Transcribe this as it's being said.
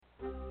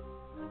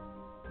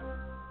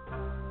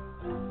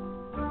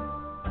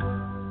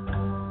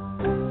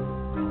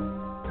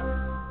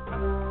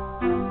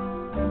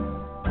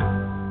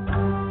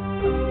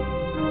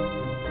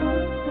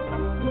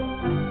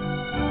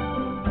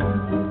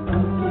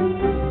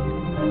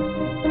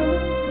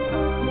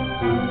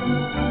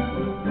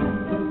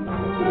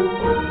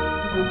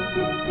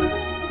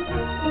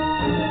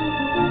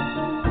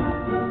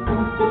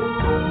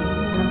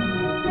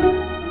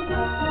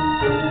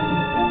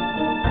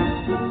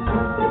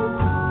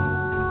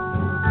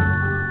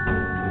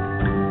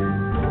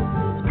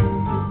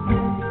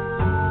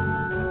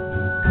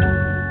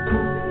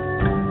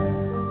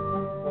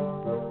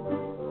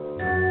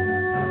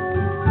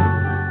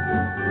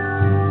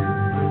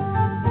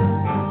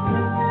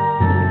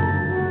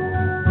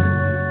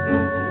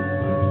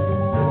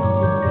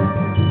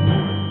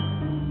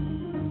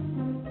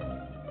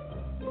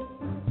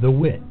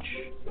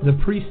The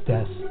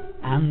Priestess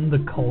and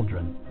the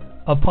Cauldron,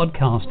 a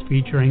podcast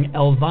featuring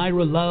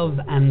Elvyra Love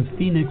and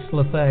Phoenix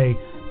LeFae,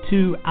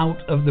 two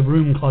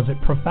out-of-the-room closet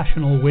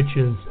professional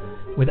witches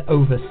with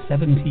over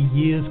 70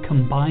 years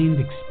combined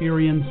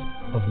experience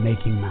of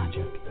making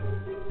magic.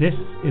 This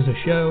is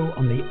a show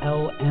on the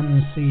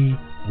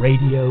LMC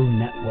Radio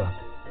Network.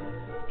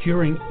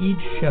 During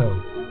each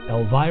show,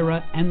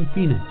 Elvyra and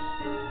Phoenix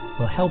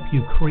will help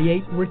you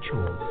create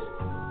rituals,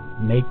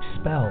 make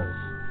spells,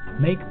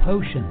 make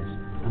potions,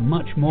 and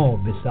much more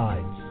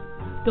besides.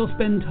 They'll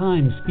spend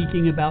time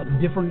speaking about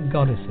different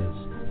goddesses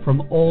from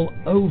all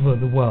over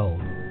the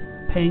world,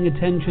 paying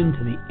attention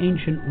to the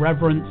ancient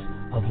reverence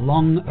of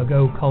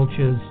long-ago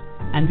cultures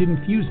and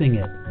infusing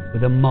it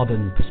with a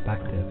modern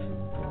perspective.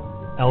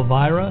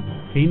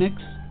 Elvyra,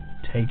 Phoenix,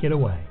 take it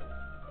away.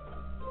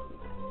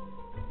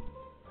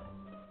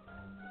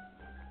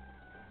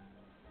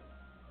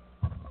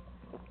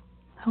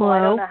 Hello? Well, I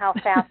don't know how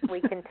fast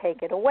we can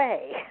take it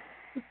away.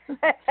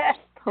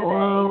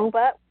 Hello?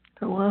 But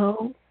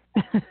hello?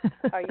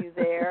 Are you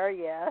there?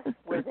 Yes,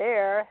 we're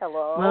there.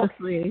 Hello?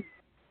 Mostly.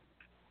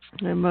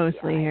 I'm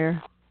mostly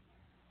here.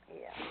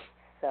 Yeah.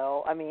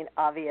 So, I mean,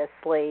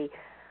 obviously,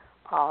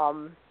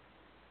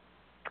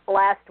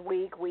 last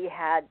week we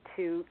had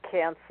to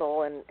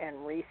cancel and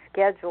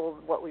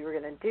reschedule what we were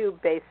going to do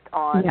based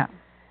on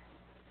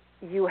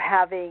you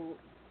having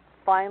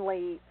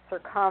finally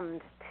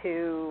succumbed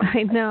to...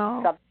 I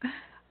know.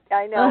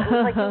 I know. It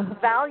was like you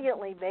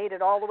valiantly made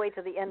it all the way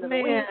to the end of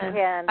the week.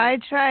 And I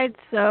tried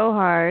so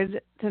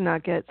hard to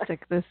not get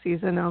sick this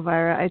season,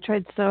 Elvyra. I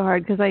tried so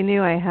hard because I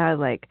knew I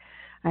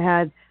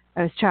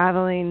was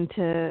traveling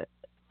to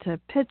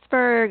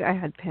Pittsburgh. I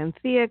had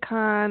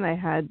PantheaCon. I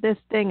had this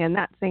thing and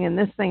that thing and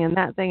this thing and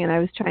that thing, and I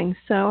was trying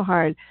so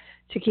hard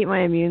to keep my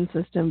immune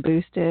system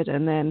boosted.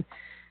 And then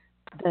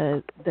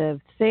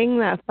the thing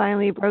that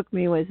finally broke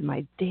me was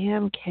my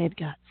damn kid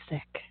got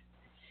sick.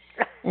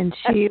 And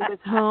she was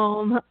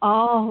home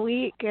all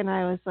week, and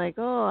I was like,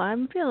 oh,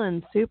 I'm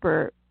feeling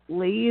super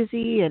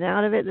lazy and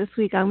out of it this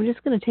week. I'm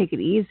just going to take it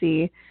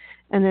easy.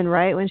 And then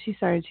right when she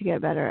started to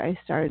get better, I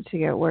started to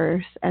get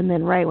worse. And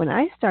then right when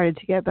I started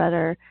to get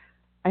better,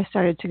 I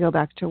started to go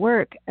back to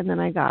work, and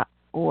then I got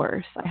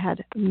worse. I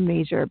had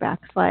major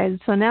backslide.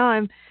 So now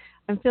I'm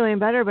feeling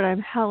better, but I'm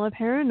hella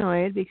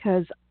paranoid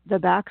because the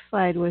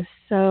backslide was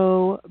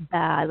so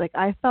bad. Like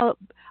I felt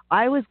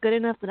I was good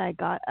enough that I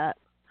got up.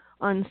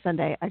 On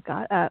Sunday, I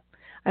got up.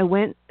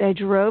 I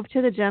drove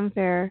to the gem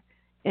fair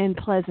in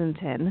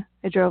Pleasanton.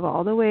 I drove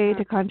all the way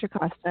to Contra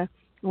Costa,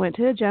 went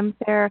to the gem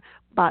fair,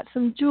 bought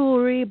some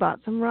jewelry, bought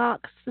some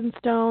rocks and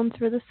stones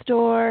for the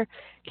store,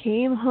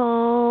 came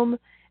home,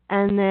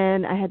 and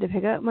then I had to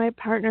pick up my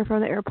partner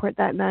from the airport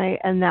that night,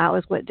 and that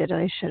was what did it.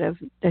 I should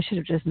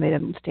have just made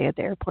him stay at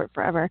the airport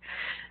forever.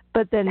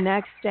 But the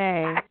next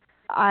day,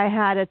 I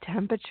had a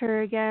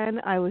temperature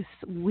again. I was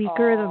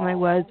weaker than I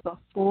was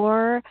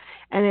before,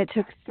 and it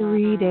took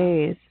 3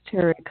 days to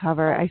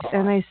recover.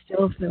 And I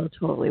still feel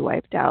totally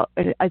wiped out.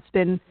 It's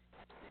been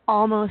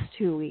almost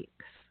 2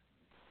 weeks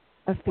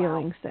of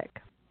feeling sick.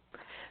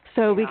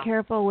 So be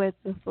careful with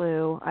the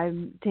flu.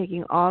 I'm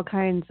taking all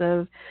kinds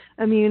of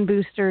immune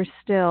boosters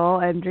still.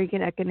 I'm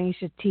drinking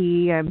echinacea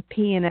tea. I'm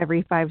peeing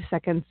every 5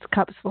 seconds,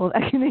 cups full of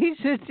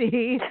echinacea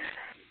tea.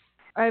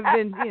 I've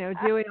been,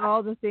 doing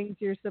all the things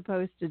you're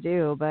supposed to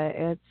do, but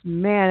it's a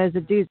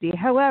doozy.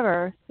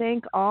 However,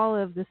 thank all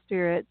of the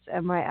spirits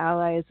and my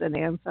allies and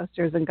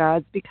ancestors and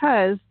gods,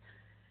 because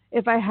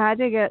if I had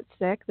to get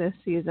sick this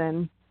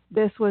season,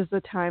 this was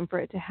the time for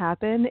it to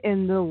happen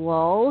in the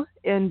lull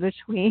in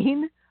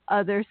between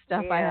other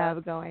stuff I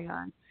have going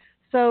on.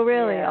 So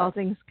really, all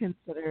things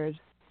considered,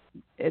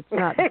 it's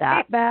not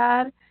that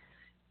bad,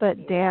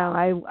 but damn,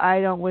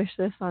 I don't wish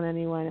this on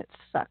anyone. It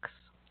sucks.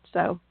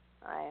 So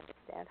I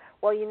understand.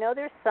 Well,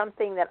 there's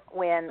something that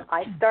when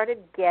I started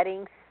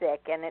getting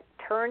sick, and it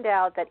turned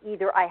out that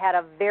either I had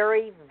a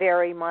very,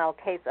 very mild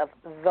case of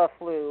the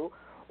flu,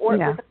 or it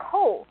was a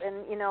cold. And,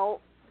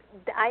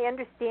 I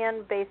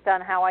understand based on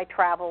how I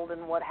traveled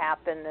and what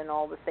happened and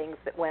all the things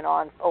that went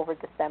on over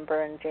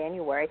December and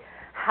January,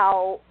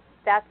 how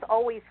that's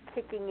always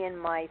kicking in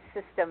my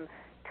system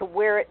to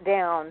wear it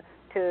down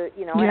to,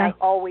 and I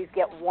always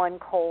get one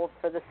cold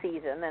for the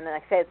season. And I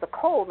say it's a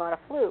cold, not a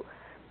flu.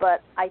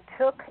 But I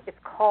took, it's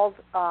called,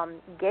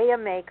 Gaia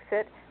makes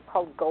it,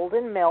 called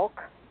Golden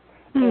Milk.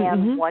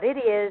 And what it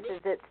is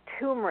it's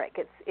turmeric.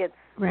 It's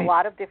a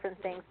lot of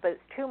different things, but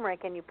it's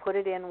turmeric, and I put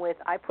it in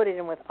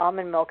with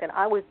almond milk, and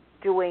I was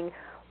doing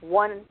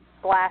one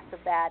glass of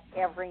that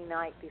every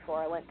night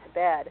before I went to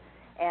bed.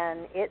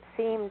 And it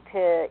seemed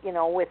to,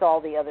 with all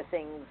the other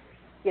things,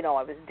 I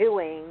was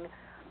doing,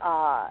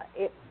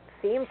 it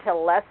seemed to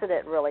lessen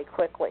it really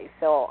quickly.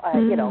 So,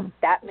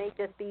 that may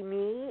just be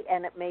me,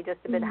 and it may just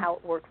have been how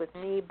it worked with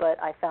me,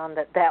 but I found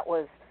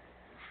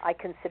I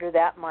consider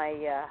that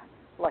my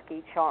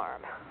lucky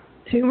charm.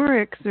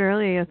 Turmeric's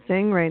really a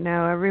thing right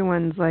now.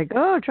 Everyone's like,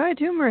 oh, try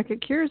turmeric.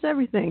 It cures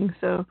everything.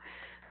 So,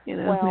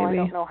 maybe. I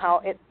don't know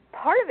how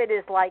part of it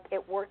is like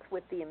it works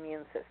with the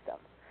immune system.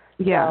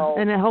 Yeah, so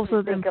and it helps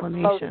with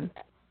inflammation.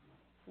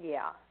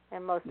 Yeah,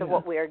 and most of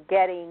what we are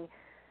getting,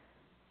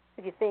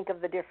 if you think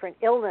of the different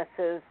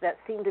illnesses that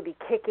seem to be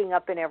kicking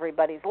up in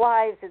everybody's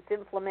lives, it's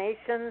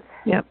inflammations.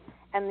 Yep.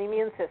 And the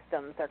immune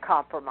systems are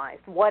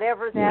compromised,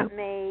 whatever that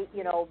may,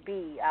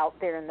 be out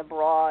there in the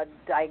broad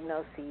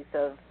diagnoses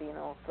of,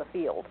 the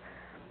field.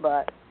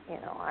 But,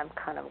 I'm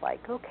kind of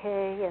like,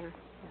 okay, and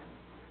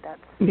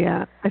that's...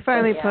 Yeah, I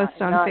finally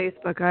posted on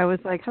Facebook. I was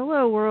like,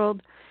 hello,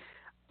 world.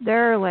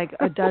 There are like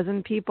a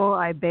dozen people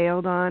I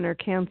bailed on or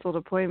canceled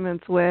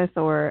appointments with,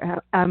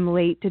 or I'm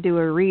late to do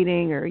a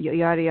reading, or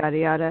yada, yada,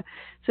 yada.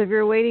 So if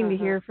you're waiting to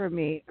hear from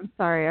me, I'm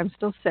sorry, I'm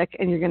still sick,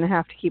 and you're going to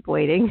have to keep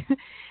waiting.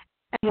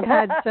 I've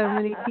had so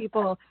many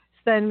people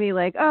send me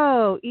like,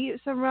 oh, eat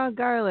some raw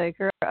garlic,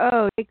 or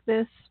oh, take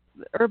this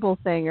herbal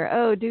thing, or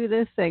oh, do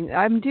this thing.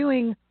 I'm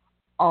doing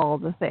all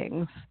the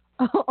things.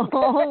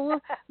 All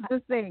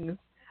the things.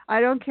 I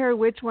don't care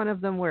which one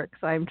of them works.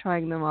 I'm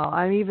trying them all.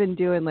 I'm even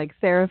doing like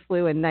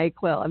Theraflu and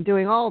NyQuil. I'm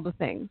doing all the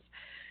things.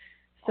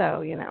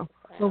 So,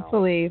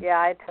 hopefully. Yeah,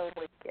 I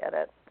totally get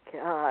it.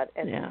 God.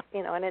 And,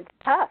 and it's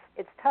tough.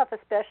 It's tough,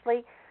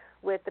 especially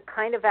with the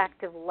kind of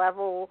active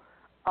level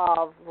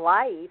of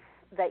life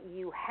that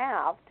you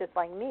have, just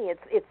like me.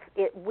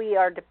 We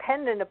are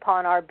dependent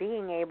upon our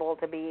being able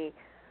to be,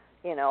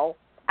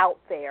 out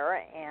there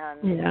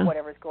and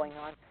whatever's going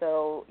on.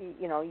 So,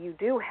 you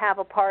do have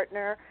a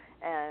partner,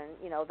 and,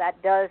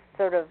 that does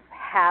sort of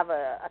have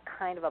a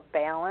kind of a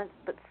balance,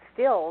 but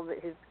still,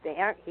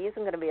 he isn't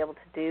going to be able to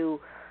do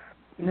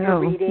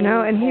reading.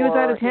 No, and he was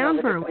out of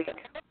town for a week.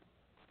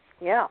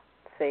 Yeah,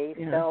 see,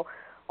 so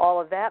all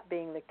of that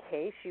being the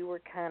case, you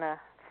were kind of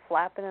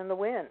flapping in the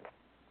wind.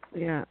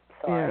 Yeah.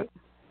 Sorry. Yeah.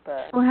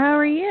 But, well, how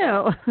are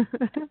you?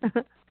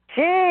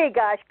 Gee,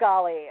 gosh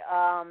golly.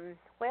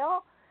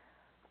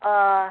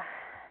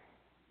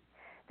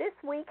 This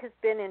week has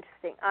been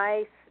interesting.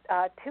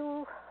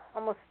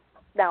 Almost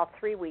now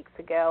 3 weeks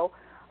ago,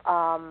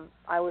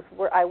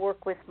 I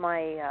work with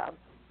my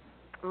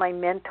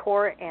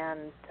mentor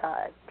and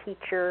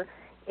teacher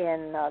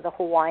in the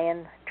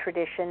Hawaiian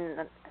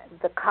tradition.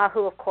 The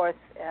kahu, of course,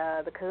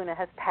 the kahuna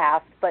has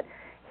passed, but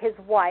his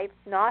wife,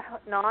 not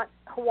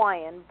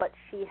Hawaiian, but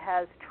she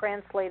has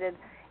translated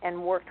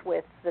and worked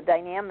with the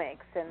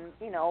dynamics. And,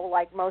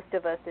 like most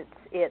of us,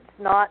 it's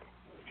not,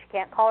 she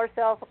can't call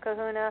herself a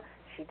kahuna.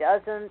 She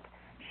doesn't.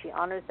 She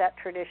honors that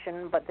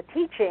tradition. But the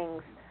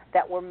teachings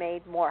that were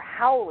made more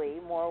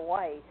haole, more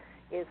white,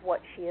 is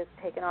what she has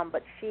taken on.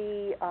 But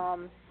she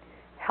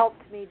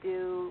helped me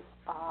do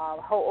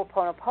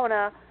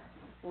Ho'oponopono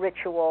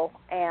ritual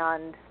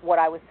and what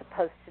I was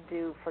supposed to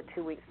do for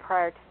 2 weeks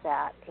prior to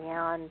that.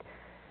 And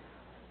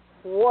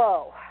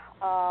whoa,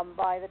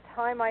 by the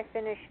time I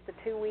finished the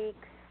 2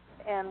 weeks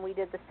and we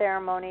did the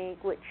ceremony,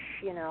 which,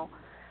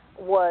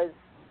 was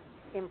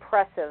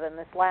impressive, and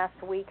this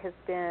last week has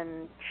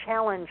been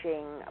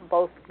challenging,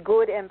 both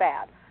good and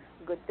bad.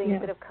 Good things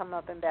that have come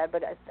up and bad,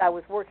 but I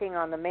was working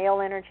on the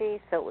male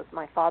energy, so it was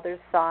my father's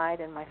side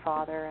and my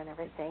father and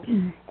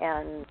everything,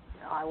 and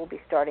I will be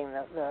starting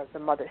the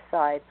mother's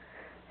side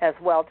as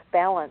well to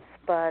balance,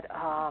 but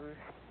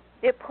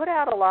it put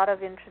out a lot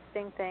of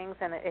interesting things,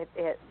 and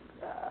it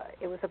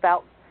was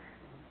about,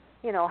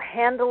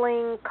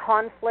 handling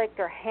conflict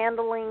or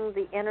handling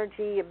the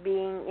energy of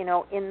being,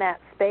 in that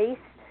space.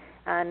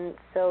 And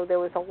so there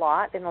was a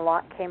lot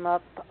came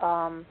up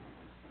on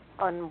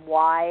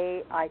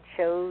why I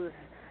chose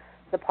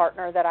the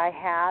partner that I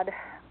had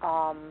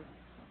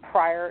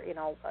prior,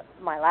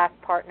 my last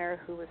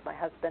partner, who was my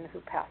husband, who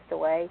passed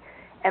away,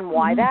 and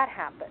why that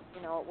happened.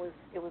 It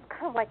was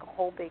kind of like a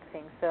whole big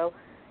thing. So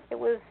it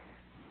was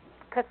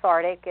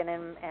cathartic and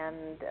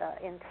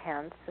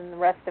intense, and the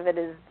rest of it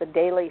is the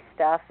daily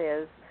stuff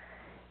is,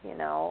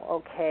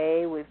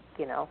 okay, we've,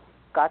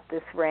 got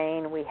this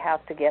rain, we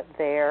have to get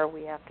there,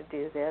 we have to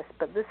do this.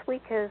 But this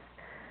week has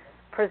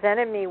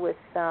presented me with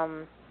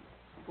some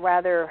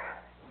rather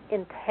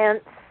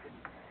intense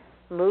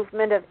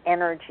movement of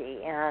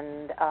energy,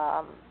 and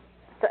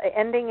so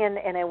ending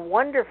in a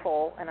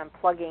wonderful, and I'm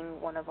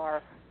plugging one of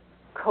our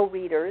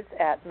co-readers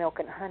at Milk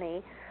and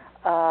Honey,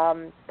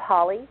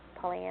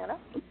 Pollyanna,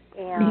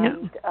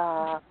 and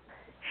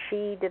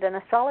she did an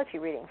astrology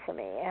reading for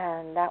me,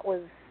 and that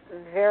was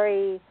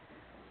very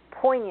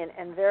poignant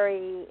and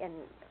very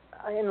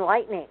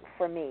enlightening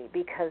for me,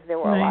 because there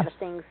were a lot of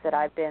things that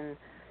I've been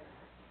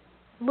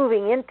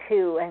moving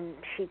into, and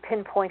she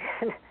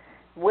pinpointed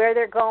where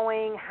they're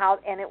going, how,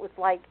 and it was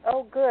like,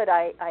 oh, good,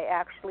 I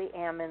actually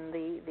am in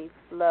the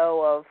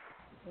flow of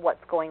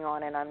what's going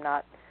on, and I'm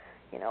not,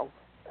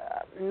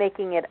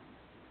 making it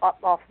up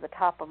off the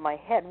top of my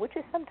head, which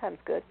is sometimes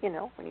good,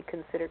 when you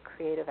consider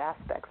creative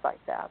aspects like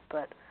that.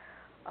 But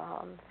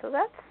so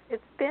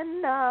it's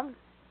been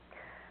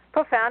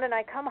profound, and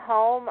I come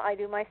home, I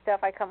do my stuff,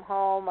 I come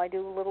home, I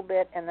do a little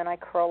bit, and then I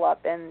curl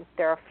up, and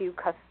there are a few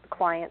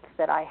clients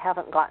that I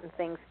haven't gotten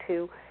things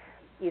to,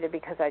 either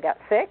because I got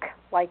sick,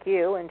 like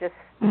you, and just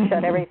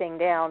shut everything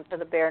down to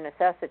the bare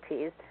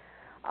necessities,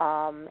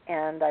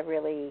 and I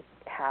really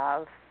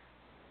have,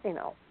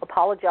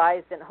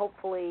 apologized, and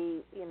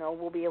hopefully,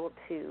 we'll be able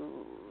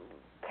to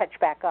catch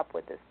back up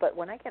with this. But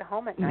when I get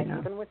home at night,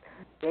 even with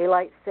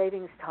daylight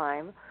savings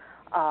time,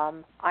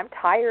 I'm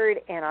tired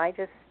and I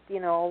just,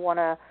 want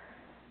to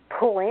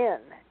pull in.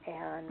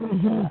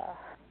 And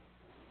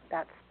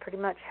that's pretty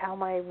much how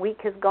my week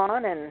has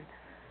gone and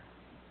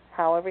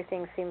how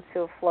everything seems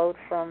to have flowed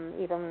from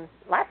even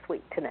last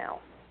week to now.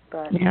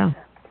 But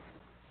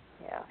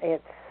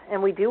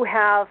and we do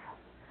have,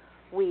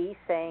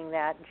 saying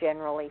that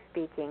generally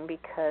speaking,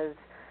 because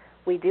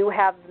we do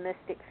have the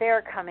Mystic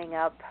Fair coming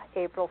up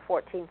April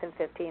 14th and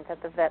 15th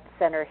at the Vet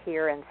Center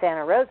here in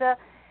Santa Rosa,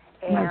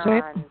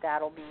 and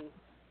that'll be,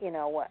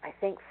 I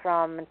think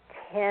from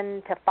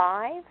 10 to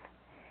 5,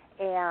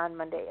 and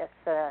Monday,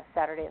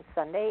 Saturday and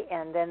Sunday,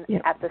 and then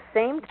at the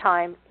same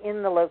time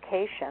in the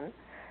location,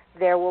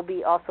 there will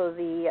be also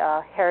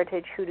the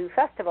Heritage Hoodoo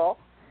Festival,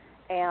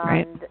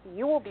 and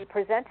you will be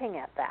presenting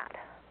at that.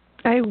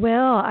 I will.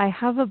 I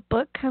have a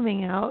book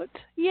coming out.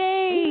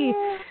 Yay!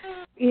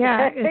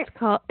 Yeah, it's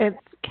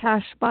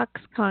Cashbox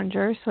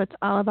Conjure, so it's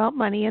all about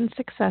money and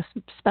success,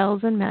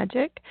 spells and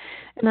magic.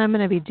 And I'm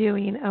going to be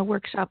doing a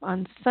workshop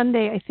on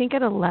Sunday, I think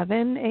at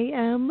 11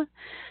 a.m.,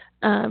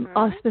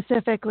 all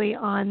specifically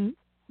on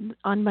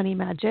money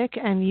magic,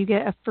 and you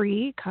get a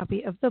free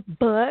copy of the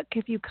book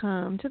if you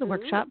come to the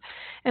workshop.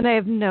 And I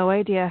have no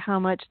idea how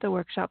much the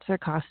workshops are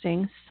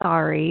costing.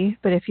 Sorry,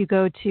 but if you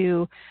go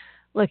to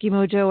Lucky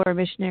Mojo or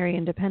Missionary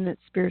Independent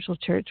Spiritual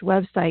Church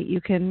website, you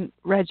can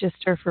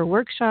register for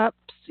workshops.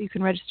 You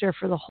can register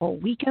for the whole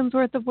weekend's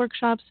worth of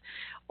workshops.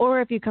 Or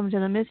if you come to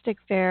the Mystic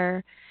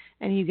Fair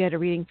and you get a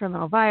reading from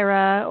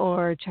Elvyra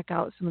or check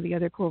out some of the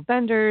other cool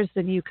vendors,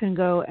 then you can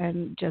go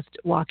and just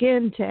walk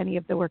into any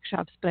of the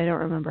workshops. But I don't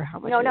remember how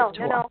much. No.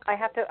 I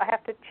have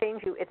to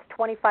change you. It's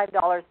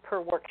 $25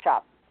 per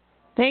workshop.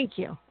 Thank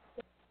you.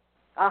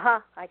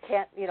 I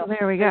can't. So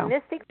there we go. The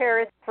Mystic Fair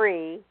is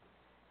free.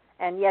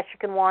 And yes, you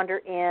can wander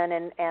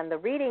in, and the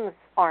readings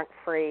aren't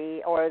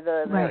free, or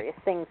the various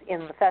things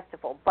in the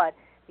festival. But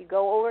you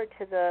go over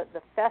to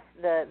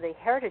the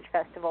Heritage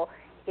Festival,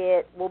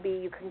 it will be,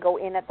 you can go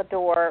in at the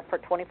door for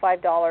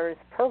 $25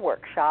 per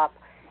workshop,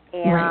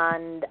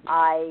 and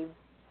I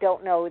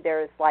don't know,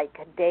 there's like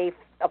a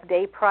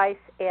day price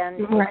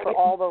and for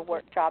all the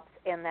workshops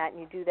and that,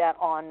 and you do that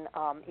on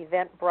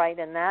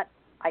Eventbrite, and that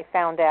I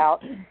found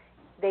out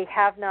they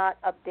have not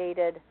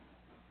updated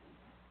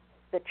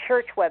the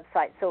church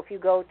website. So if you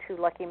go to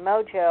Lucky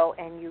Mojo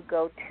and you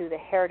go to the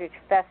Heritage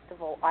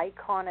Festival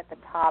icon at the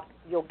top,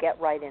 you'll get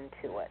right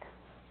into it.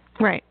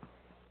 Right.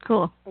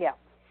 Cool. Yeah.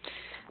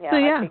 So,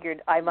 I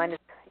figured I might,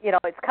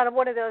 it's kind of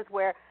one of those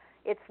where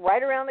it's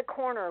right around the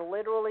corner,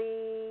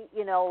 literally,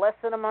 less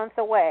than a month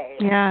away.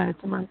 Yeah, it's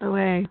a month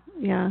away.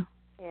 Yeah.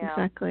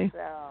 Exactly.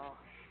 So,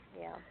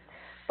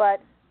 but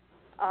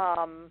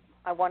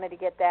I wanted to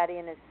get that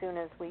in as soon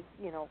as we,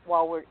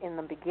 while we're in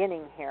the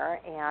beginning here,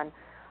 and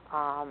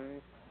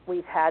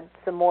we've had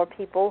some more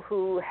people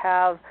who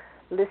have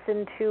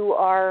listened to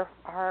our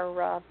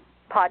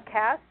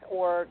podcast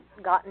or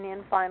gotten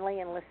in finally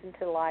and listened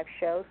to the live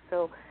show.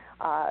 So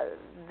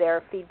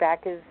their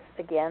feedback is,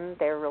 again,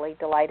 they're really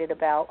delighted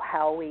about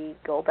how we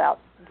go about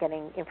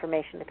getting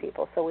information to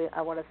people. So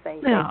I want to say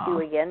thank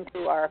you again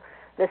to our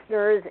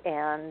listeners,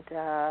 and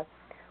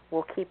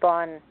we'll keep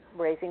on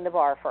raising the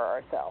bar for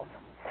ourselves.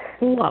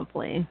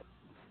 Lovely.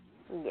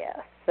 Yes.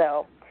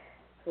 So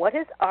what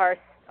is our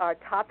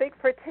topic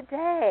for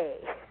today?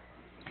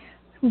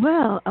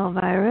 Well,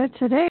 Elvyra,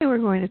 today we're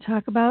going to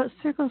talk about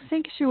Circle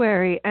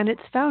Sanctuary and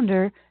its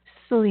founder,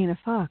 Selena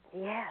Fox.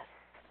 Yes,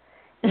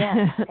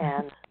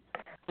 and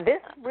this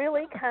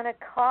really kind of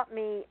caught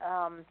me.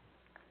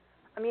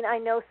 I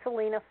know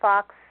Selena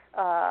Fox.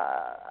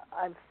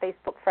 I'm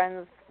Facebook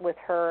friends with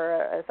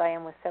her, as I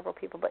am with several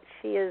people, but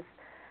she's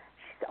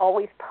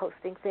always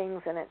posting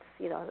things, and it's,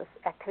 this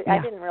activity.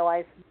 I didn't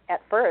realize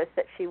at first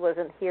that she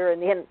wasn't here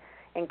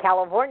in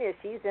California.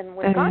 She's in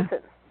Wisconsin.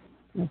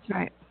 That's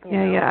right.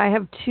 I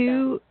have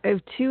two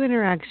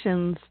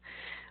interactions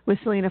with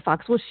Selena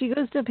Fox. Well, she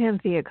goes to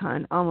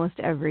PantheaCon almost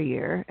every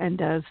year and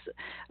does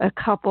a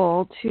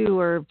couple, 2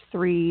 or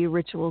 3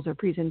 rituals or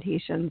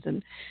presentations.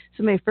 And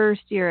so my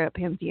first year at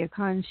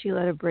PantheaCon, she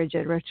led a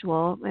Bridget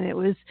ritual, and it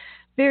was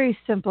very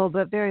simple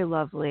but very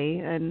lovely.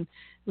 And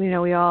we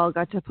all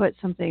got to put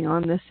something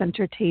on the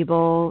center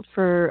table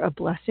for a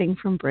blessing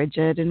from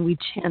Bridget, and we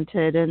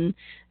chanted and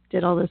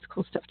did all this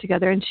cool stuff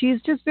together. And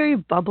she's just very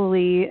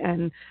bubbly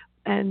and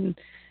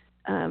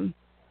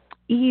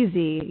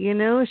easy,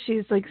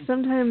 She's like,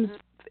 sometimes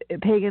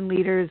pagan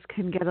leaders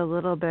can get a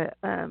little bit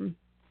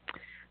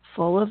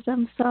full of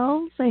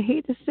themselves, I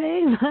hate to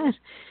say, but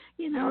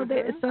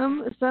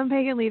some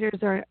pagan leaders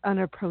are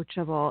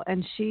unapproachable,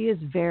 and she is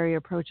very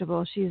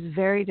approachable. She's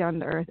very down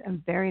to earth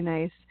and very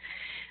nice.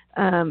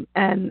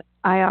 And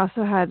I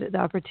also had the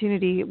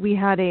opportunity, we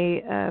had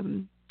a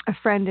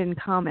friend in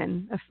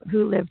common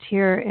who lived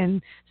here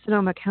in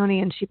Sonoma County,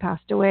 and she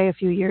passed away a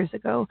few years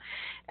ago.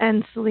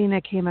 And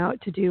Selena came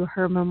out to do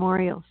her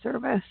memorial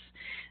service.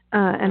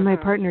 And my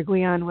partner,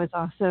 Guion, was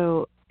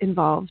also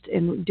involved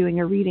in doing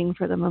a reading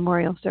for the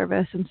memorial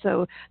service. And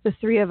so the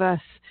three of us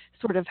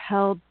sort of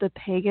held the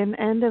pagan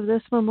end of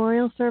this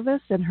memorial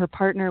service, and her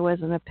partner was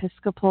an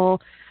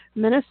Episcopal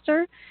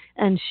minister,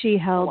 and she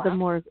held the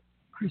more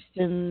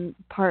Christian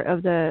part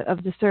of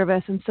the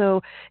service. And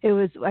so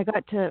I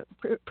got to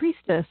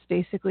Priestess,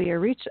 basically a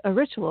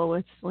ritual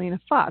with Selena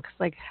Fox.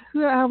 Like,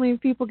 how many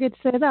people get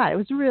to say that? It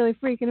was really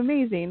freaking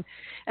amazing,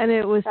 and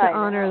it was to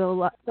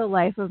honor the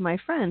life of my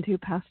friend who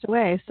passed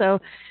away. So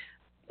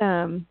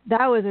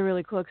that was a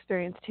really cool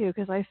experience too,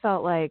 because I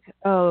felt like,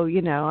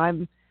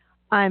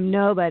 I'm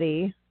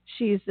nobody.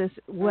 She's this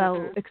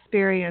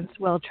well-experienced,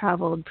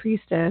 well-traveled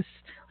priestess.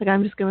 Like,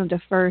 I'm just going to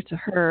defer to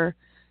her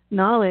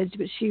knowledge,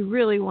 but she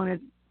really wanted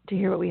to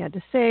hear what we had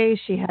to say.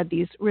 She had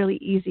these really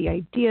easy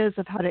ideas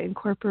of how to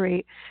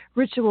incorporate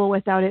ritual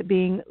without it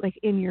being like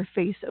in your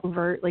face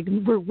over, like,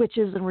 we're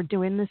witches and we're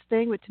doing this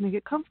thing, but to make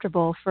it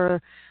comfortable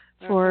for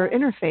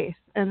interfaith.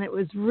 And it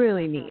was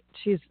really neat.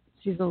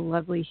 She's a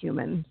lovely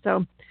human.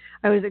 So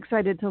I was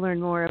excited to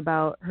learn more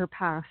about her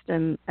past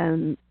and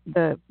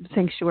the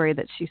sanctuary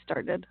that she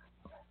started.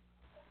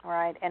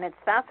 Right, and it's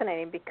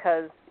fascinating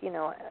because,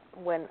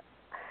 when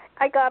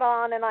I got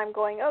on and I'm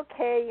going,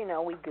 okay,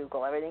 we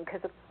Google everything,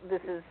 because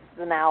this is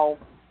now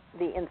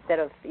instead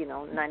of,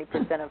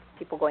 90% of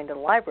people going to the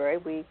library,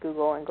 we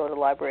Google and go to the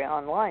library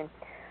online.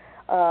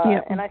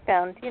 And I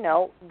found,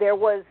 there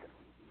was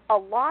a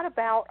lot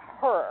about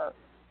her,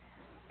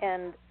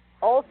 and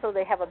also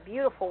they have a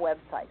beautiful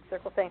website.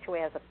 Circle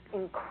Sanctuary has an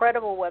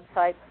incredible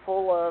website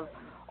full of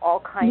all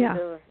kinds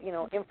of,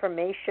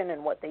 information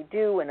and what they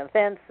do and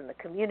events and the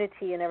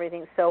community and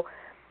everything. So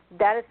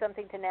that is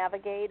something to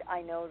navigate.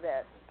 I know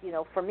that,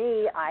 for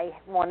me, I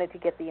wanted to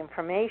get the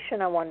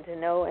information. I wanted to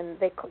know, and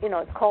they,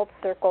 it's called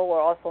Circle, or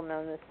also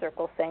known as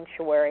Circle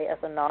Sanctuary, as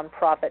a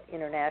nonprofit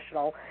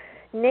international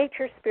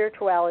nature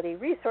spirituality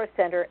resource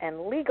center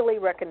and legally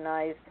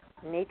recognized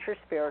nature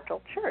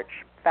spiritual church,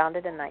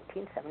 founded in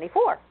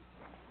 1974.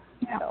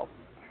 Yeah. So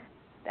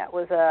that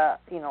was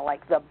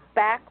like the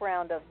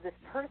background of this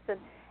person,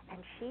 and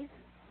she's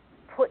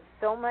put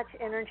so much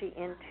energy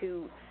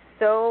into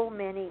so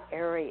many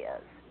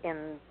areas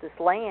in this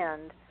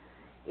land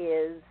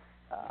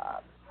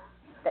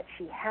that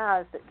she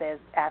has, that there's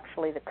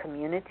actually the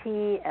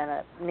community and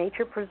a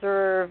nature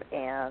preserve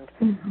and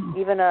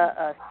even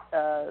a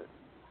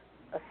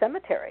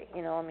cemetery.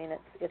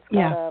 It's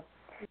got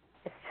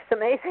it's just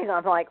amazing.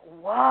 I'm like,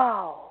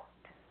 wow.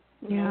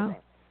 Yeah.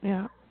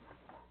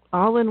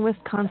 All in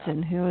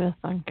Wisconsin. Who would have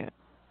thunk it?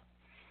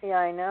 Yeah,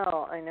 I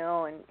know,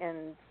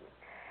 and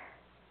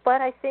but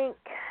I think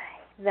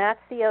that's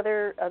the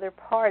other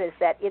part, is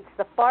that it's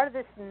the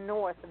farthest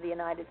north of the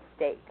United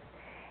States,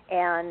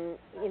 and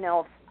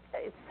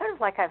it's sort of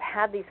like I've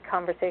had these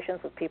conversations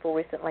with people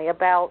recently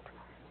about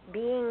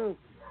being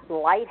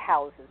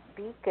lighthouses,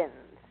 beacons,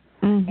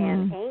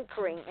 and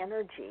anchoring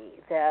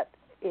energy that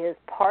is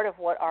part of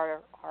what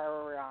our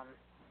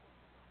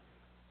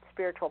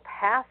spiritual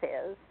path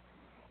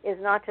is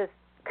not just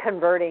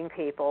converting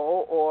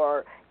people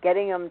or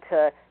getting them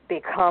to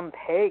become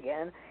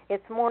pagan.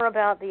 It's more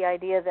about the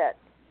idea that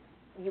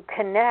you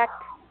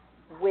connect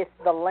with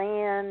the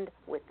land,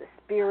 with the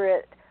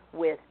spirit,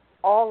 with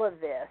all of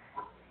this,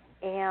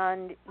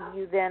 and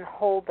you then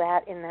hold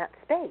that in that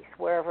space,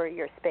 wherever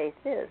your space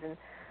is. And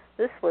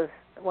this was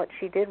what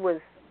she did, was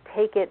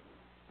take it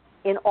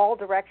in all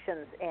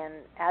directions and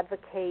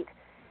advocate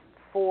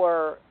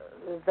for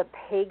the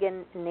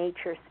pagan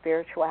nature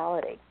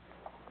spirituality.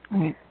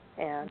 Right.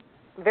 And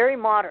very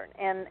modern.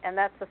 And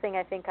that's the thing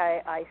I think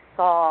I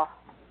saw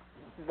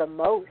the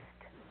most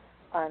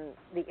on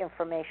the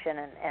information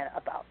and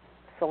about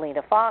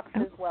Selena Fox,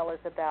 as well as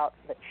about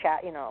the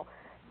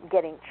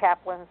getting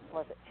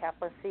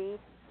chaplaincy,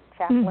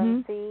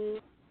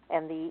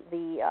 and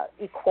the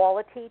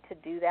equality to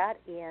do that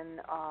in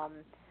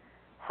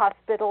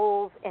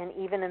hospitals and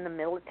even in the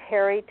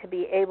military, to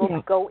be able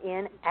to go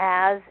in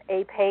as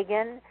a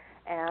pagan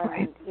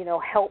and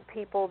help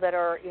people that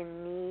are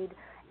in need,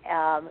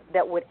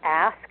 that would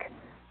ask.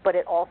 But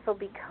it also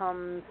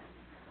becomes,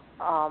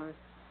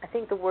 I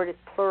think the word is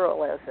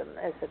pluralism,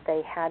 is that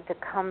they had to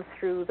come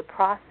through the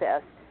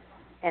process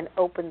and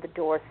open the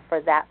doors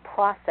for that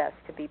process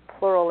to be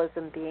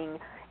pluralism, being,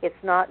 it's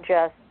not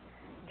just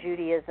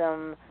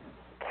Judaism,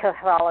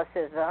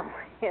 Catholicism,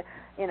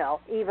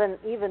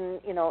 even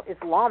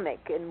Islamic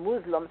and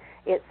Muslim.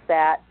 It's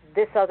that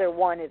this other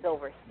one is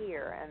over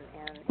here,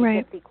 and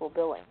it gets equal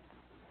billing.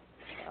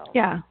 So.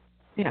 Yeah.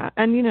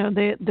 And,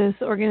 this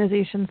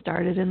organization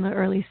started in the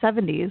early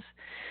 70s,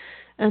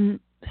 and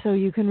so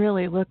you can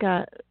really look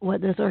at what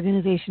this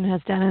organization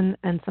has done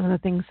and some of the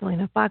things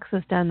Selena Fox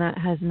has done that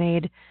has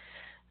made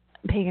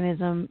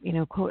paganism,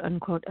 quote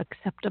unquote,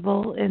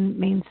 acceptable in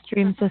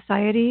mainstream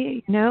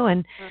society,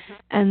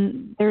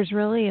 and there's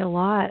really a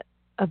lot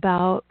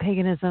about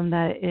paganism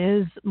that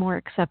is more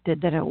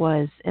accepted than it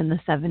was in the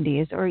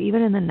 70s or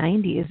even in the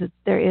 90s.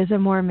 There is a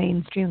more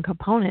mainstream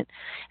component,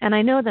 and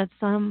I know that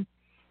some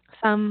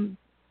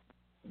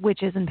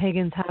witches and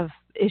pagans have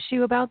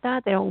issue about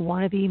that. They don't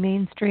want to be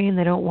mainstream.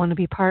 They don't want to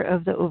be part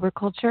of the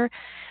overculture.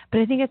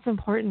 But I think it's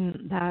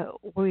important that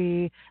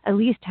we at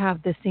least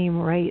have the same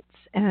rights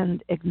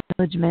and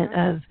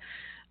acknowledgement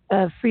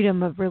of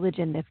freedom of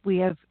religion.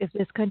 If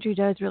this country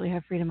does really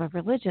have freedom of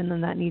religion,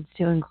 then that needs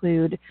to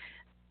include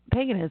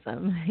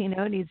paganism.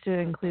 It needs to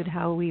include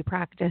how we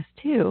practice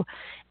too.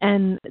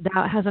 And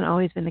that hasn't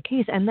always been the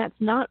case. And that's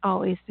not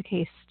always the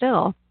case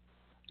still.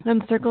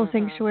 Circle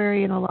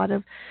Sanctuary and a lot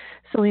of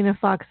Selena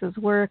Fox's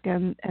work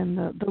and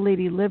the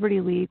Lady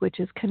Liberty League, which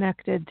is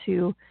connected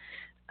to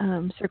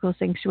Circle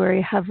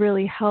Sanctuary, have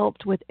really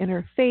helped with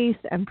interfaith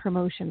and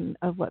promotion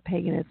of what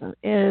paganism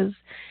is,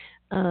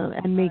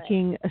 and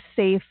making a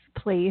safe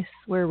place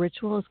where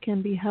rituals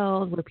can be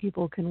held, where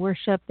people can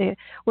worship,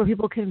 where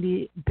people can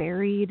be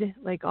buried,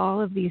 like all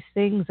of these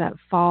things that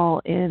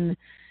fall in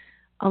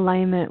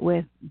alignment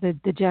with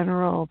the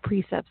general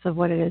precepts of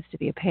what it is to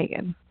be a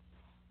pagan.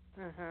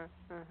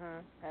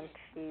 And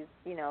she's,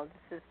 this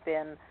has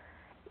been,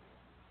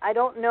 I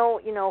don't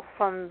know,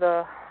 from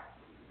the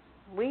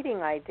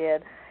reading I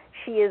did,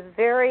 she is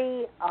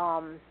very,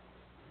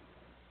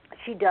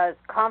 she does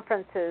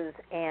conferences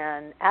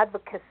and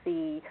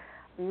advocacy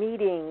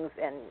meetings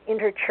and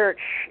interfaith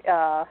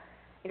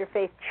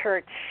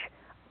church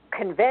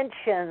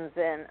conventions,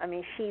 and I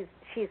mean,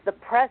 she's the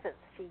presence.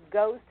 She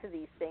goes to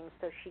these things,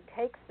 so she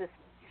takes this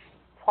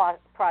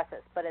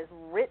process, but as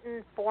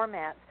written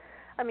formats.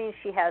 I mean,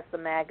 she has the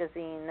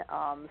magazine,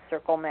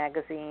 Circle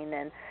Magazine,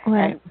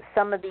 and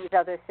some of these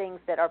other things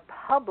that are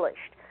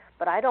published.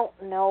 But I don't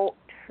know,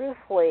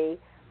 truthfully,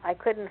 I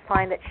couldn't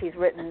find that she's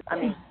written, I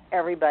mean,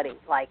 everybody,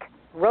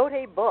 wrote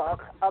a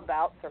book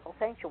about Circle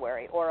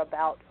Sanctuary or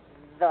about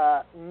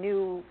the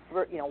new,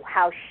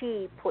 how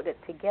she put it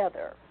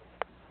together.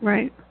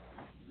 Right.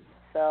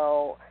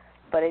 So,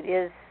 but it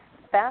is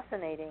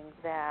fascinating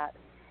that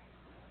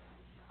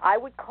I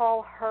would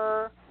call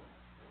her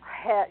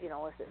head,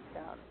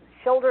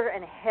 shoulder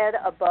and head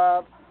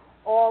above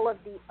all of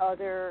the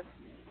other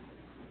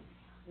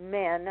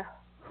men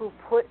who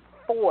put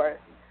forth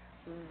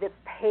the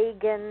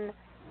pagan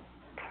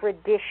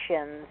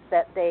traditions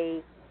that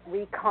they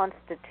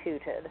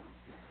reconstituted.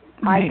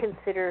 Right. I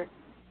consider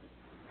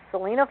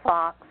Selena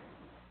Fox,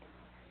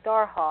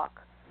 Starhawk,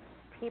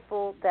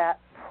 people that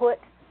put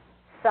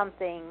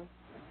something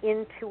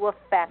into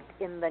effect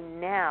in the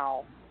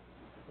now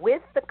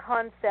with the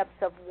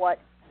concepts of what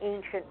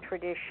ancient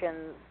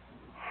traditions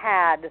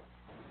had,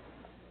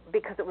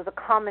 because it's a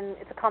common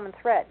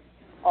thread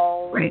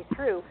all the way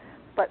through,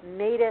 but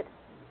made it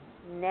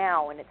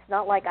now. And it's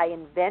not like I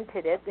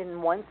invented it.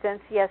 In one sense,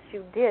 yes,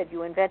 you did.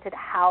 You invented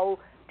how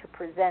to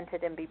present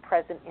it and be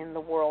present in the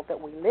world that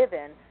we live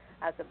in,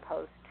 as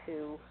opposed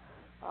to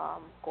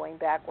going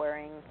back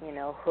wearing,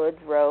 hoods,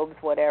 robes,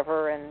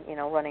 whatever, and,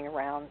 running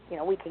around.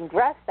 We can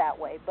dress that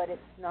way, but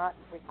it's not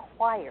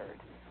required.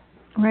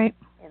 Right.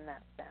 In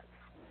that sense.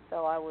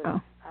 So I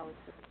was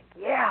just,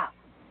 yeah.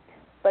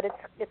 But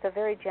it's a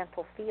very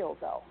gentle feel,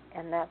 though,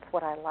 and that's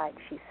what I like.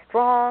 She's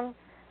strong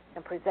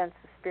and presents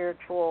the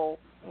spiritual,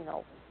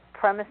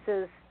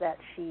 premises that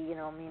she,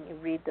 you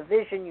read the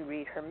vision, you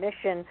read her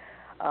mission,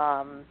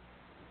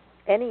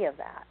 any of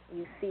that.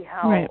 You see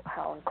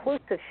how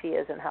inclusive she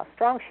is and how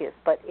strong she is,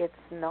 but it's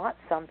not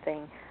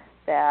something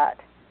that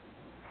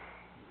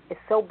is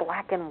so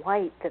black and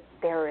white that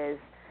there is,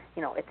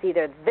 it's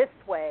either this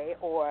way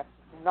or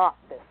not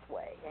this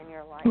way, and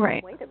you're like,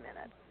 wait a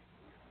minute.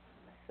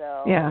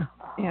 So yeah.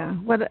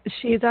 What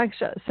she's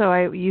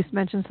actually, you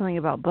mentioned something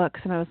about books,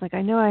 and I was like,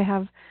 I know I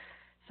have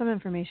some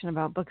information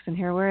about books in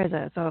here. Where is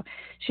it? So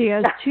she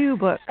has two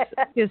books.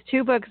 She has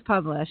two books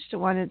published.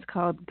 One is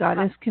called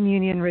Goddess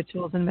Communion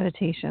Rituals and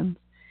Meditations,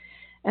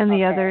 and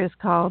the other is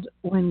called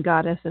When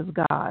Goddess is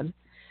God.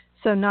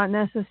 So not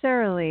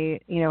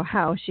necessarily,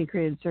 how she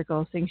created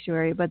Circle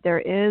Sanctuary, but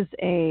there is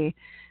a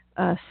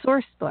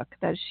source book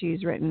that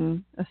she's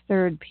written, a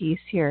third piece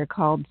here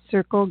called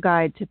Circle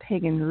Guide to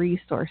Pagan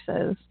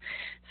Resources.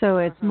 So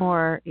it's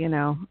more,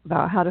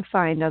 about how to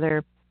find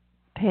other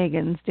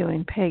pagans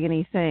doing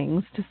pagan-y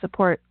things to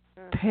support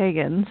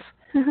pagans.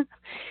 I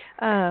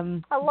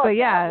love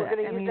that. We're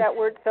going to use that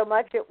word so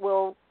much it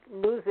will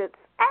lose its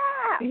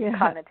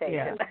connotation.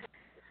 Yeah.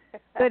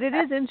 But it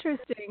is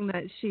interesting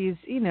that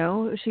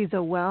she's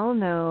a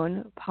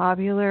well-known,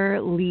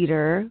 popular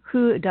leader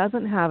who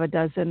doesn't have a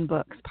dozen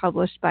books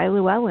published by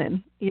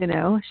Llewellyn.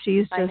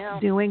 She's just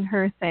doing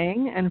her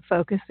thing and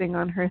focusing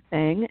on her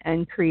thing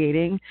and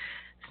creating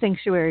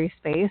sanctuary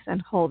space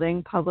and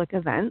holding public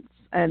events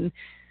and,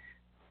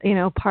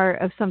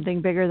 part of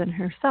something bigger than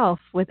herself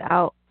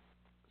without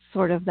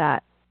sort of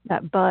that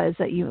buzz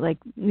that you like,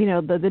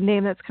 the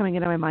name that's coming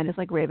into my mind is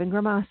like Raven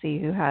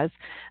Gramassi, who has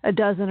a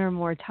dozen or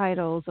more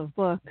titles of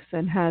books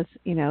and has,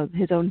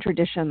 his own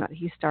tradition that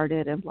he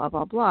started and blah,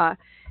 blah, blah.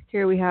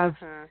 Here we have,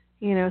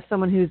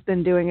 someone who's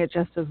been doing it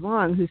just as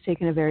long, who's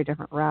taken a very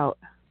different route.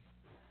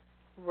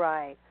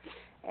 Right.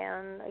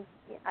 And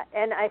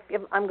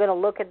I'm going to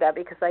look at that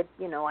because I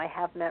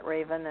have met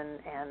Raven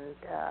and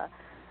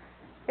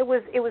it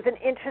was an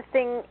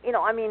interesting,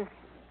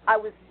 I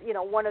was,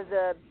 one of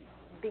the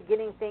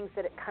beginning things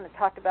that it kind of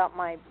talked about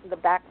the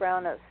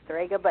background of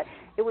Strega, but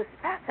it was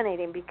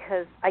fascinating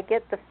because I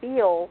get the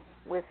feel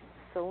with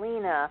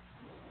Selena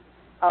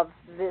of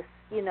this,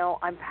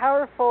 I'm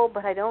powerful,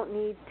 but I don't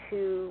need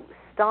to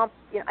stomp,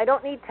 I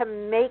don't need to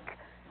make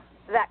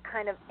that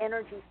kind of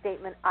energy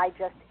statement, I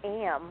just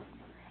am.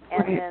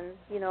 And right.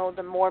 then,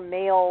 the more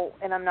male,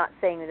 and I'm not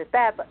saying that it's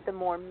bad, but the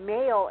more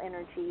male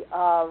energy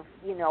of,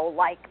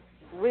 like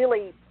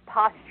really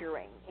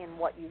posturing in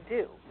what you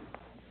do.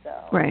 So,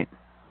 right.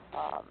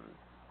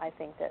 I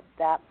think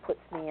that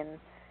puts me in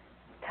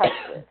touch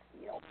with,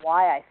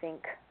 why I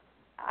think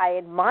I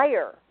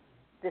admire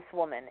this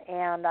woman,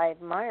 and I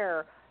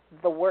admire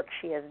the work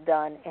she has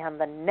done, and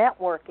the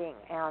networking,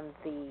 and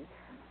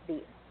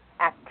the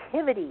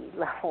activity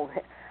level.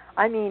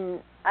 I mean,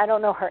 I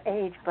don't know her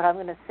age, but I'm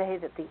going to say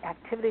that the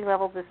activity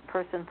level this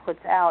person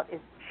puts out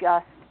is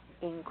just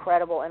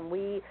incredible. And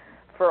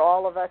for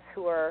all of us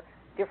who are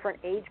different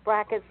age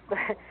brackets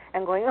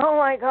and going, oh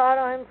my God,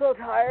 I'm so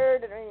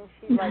tired. And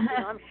she's like,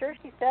 I'm sure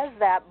she says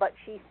that, but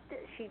she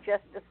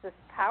just is this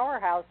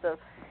powerhouse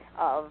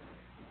of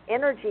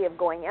energy of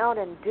going out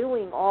and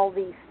doing all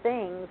these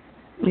things.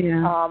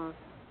 Yeah.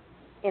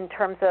 In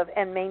terms of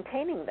and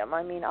maintaining them.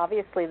 I mean,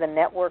 obviously the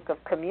network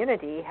of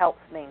community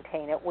helps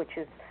maintain it, which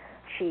is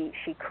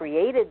she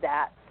created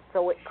that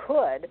so it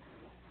could,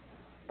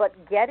 but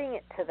getting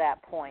it to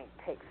that point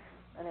takes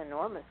an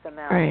enormous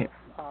amount right.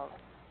 of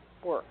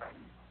work.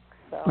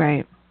 So,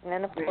 right. And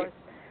then of course,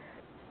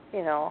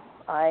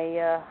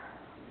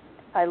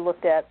 I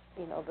looked at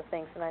the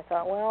things and I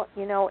thought, well,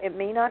 it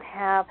may not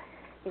have,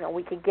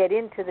 we could get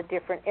into the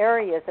different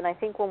areas, and I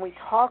think when we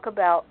talk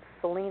about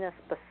Selena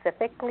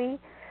specifically,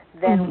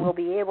 then mm-hmm. we'll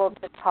be able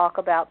to talk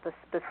about the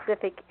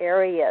specific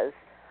areas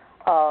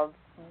of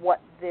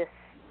what this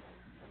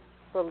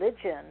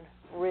religion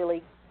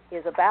really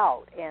is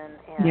about and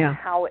yeah.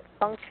 how it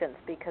functions,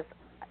 because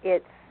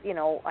it's,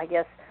 I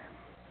guess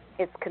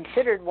it's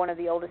considered one of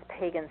the oldest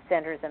pagan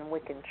centers and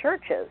Wiccan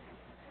churches,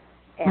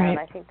 and right.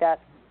 I think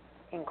that's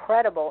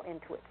incredible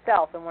into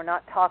itself, and we're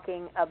not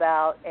talking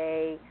about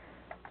a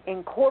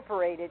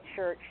incorporated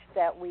church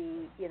that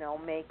we,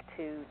 make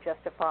to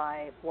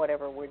justify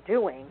whatever we're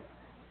doing,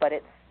 but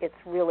it's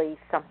really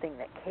something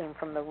that came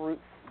from the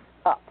roots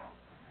up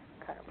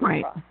kind of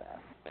right. process.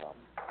 So,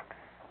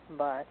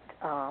 but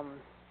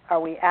are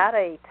we at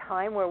a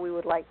time where we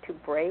would like to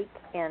break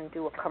and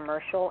do a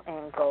commercial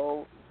and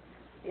go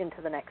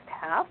into the next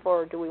half,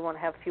 or do we want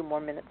to have a few more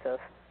minutes of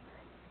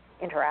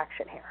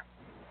interaction here?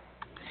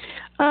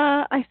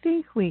 I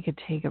think we could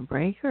take a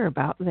break or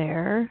about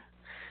there.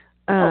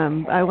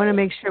 Okay. I want to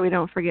make sure we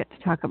don't forget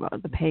to talk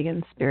about the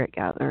Pagan Spirit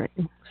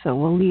Gathering. So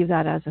we'll leave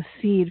that as a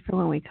seed for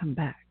when we come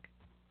back.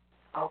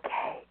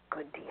 Okay,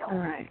 good deal. All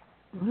right,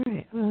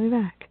 we'll be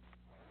back.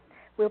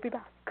 We'll be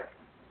back.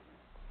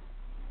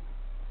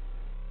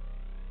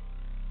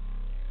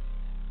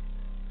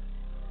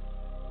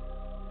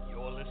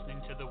 You're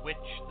listening to The Witch,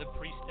 the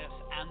Priestess,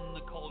 and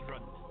the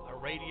Cauldron, a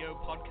radio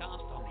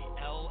podcast on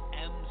the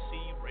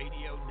LMC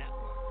Radio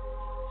Network.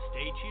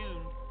 Stay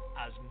tuned,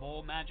 as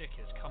more magic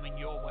is coming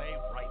your way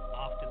right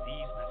after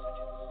these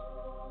messages.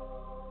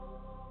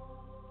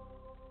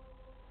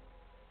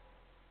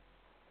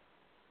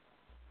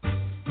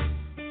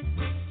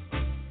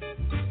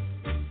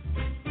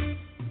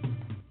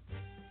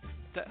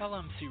 The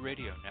LMC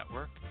Radio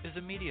Network is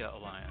a media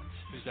alliance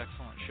whose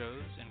excellent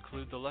shows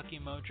include the Lucky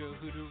Mojo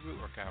Hoodoo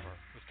Rootwork Hour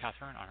with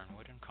Catherine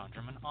Ironwood and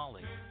Conjurman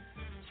Ollie,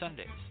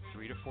 Sundays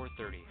 3 to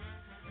 4:30,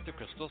 the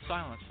Crystal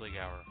Silence League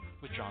Hour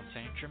with John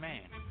St.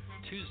 Germain,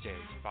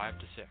 Tuesdays 5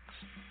 to 6,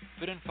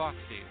 Fit and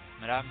Foxy,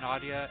 Madame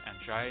Nadia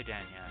and Jaya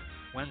Danya,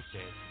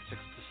 Wednesdays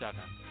 6 to 7,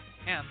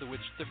 and The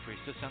Witch, the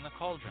Priestess, and the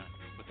Cauldron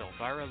with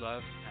Elvyra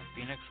Love and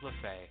Phoenix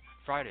LeFae,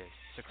 Fridays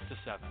 6 to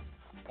 7.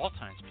 All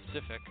times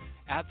Pacific,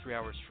 add 3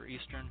 hours for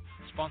Eastern,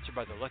 sponsored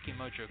by the Lucky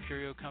Mojo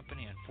Curio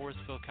Company in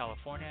Forestville,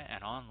 California,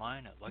 and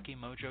online at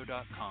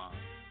luckymojo.com.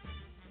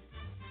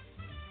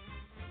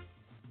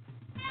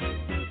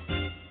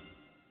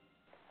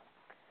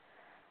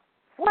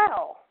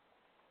 Well,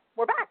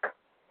 we're back.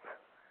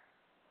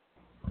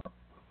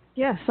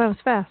 Yes, that was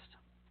fast.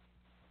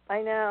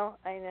 I know.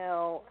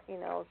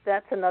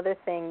 That's another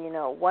thing,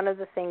 one of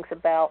the things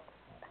about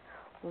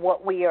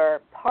what we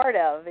are part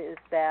of is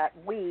that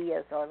we,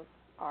 as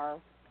our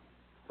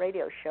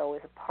radio show,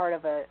 is a part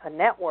of a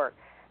network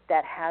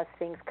that has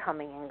things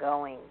coming and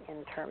going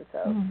in terms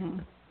of mm-hmm.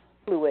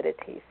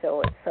 fluidity.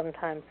 So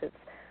sometimes it's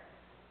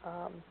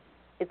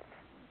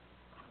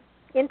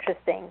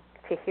interesting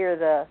to hear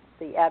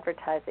the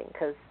advertising,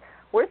 because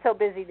we're so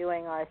busy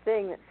doing our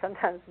thing that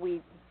sometimes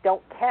we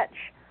don't catch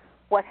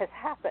what has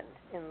happened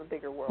in the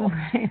bigger world,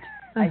 right.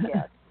 I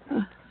guess.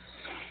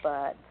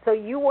 But so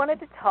you wanted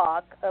to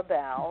talk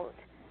about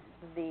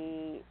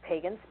the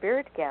Pagan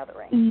Spirit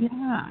Gathering.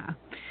 Yeah.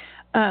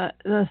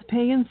 The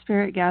Pagan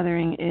Spirit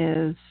Gathering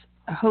is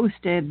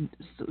hosted,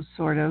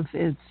 sort of,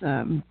 it's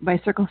by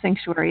Circle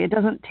Sanctuary. It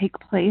doesn't take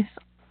place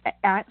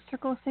at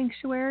Circle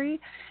Sanctuary,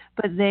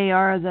 but they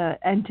are the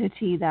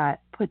entity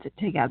that puts it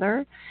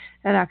together.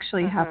 It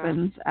actually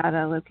happens at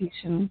a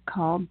location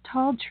called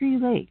Tall Tree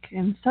Lake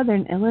in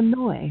southern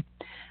Illinois.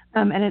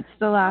 And it's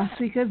the last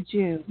week of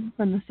June,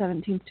 from the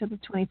 17th to the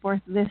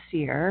 24th this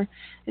year.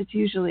 It's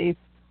usually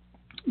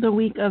the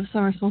week of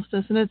summer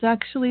solstice, and it's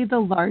actually the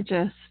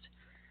largest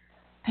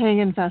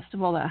pagan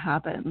festival that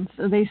happens.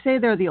 So they say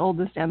they're the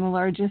oldest and the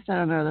largest. I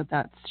don't know that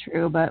that's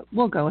true, but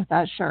we'll go with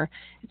that, sure.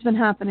 It's been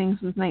happening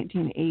since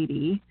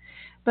 1980,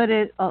 but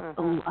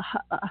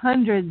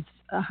hundreds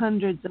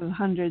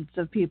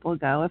of people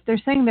go. If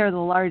they're saying they're the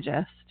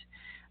largest,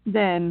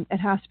 then it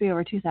has to be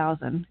over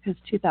 2,000, because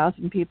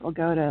 2,000 people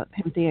go to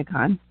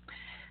Pantheacon.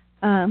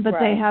 But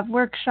they have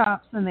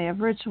workshops and they have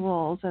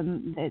rituals,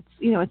 and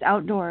it's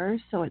outdoors,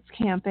 so it's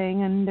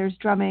camping, and there's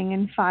drumming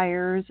and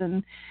fires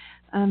and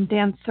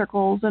dance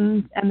circles,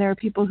 and there are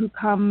people who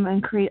come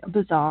and create a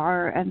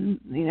bazaar, and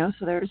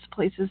so there's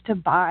places to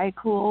buy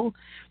cool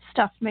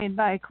stuff made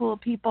by cool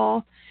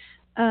people,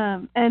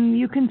 and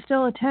you can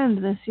still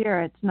attend this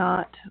year. It's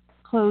not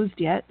closed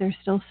yet. There's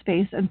still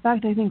space. In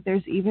fact, I think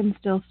there's even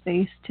still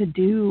space to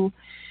do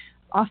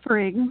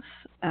offerings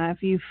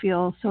if you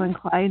feel so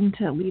inclined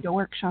to lead a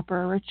workshop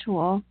or a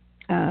ritual.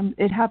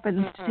 It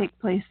happens to take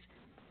place.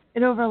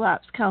 It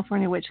overlaps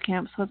California Witch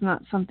Camp, so it's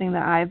not something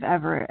that I've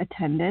ever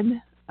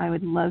attended. I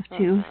would love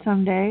to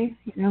someday.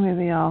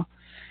 Maybe I'll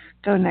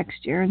go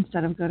next year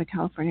instead of go to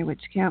California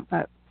Witch Camp.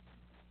 But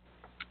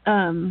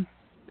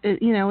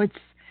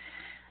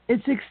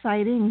it's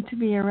exciting to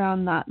be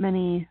around that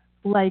many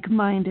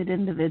like-minded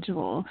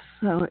individuals.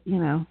 So,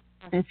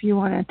 if you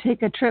want to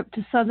take a trip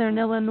to southern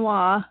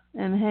Illinois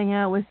and hang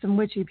out with some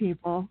witchy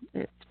people,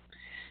 it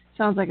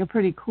sounds like a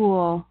pretty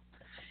cool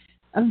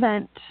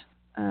event.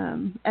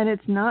 And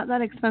it's not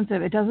that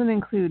expensive. It doesn't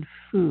include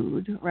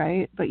food,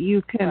 right? But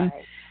you can,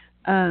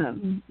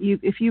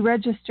 if you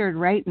registered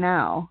right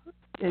now,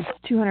 it's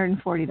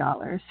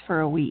 $240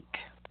 for a week.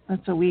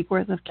 That's a week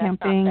worth of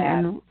camping.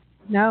 And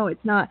no,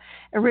 it's not.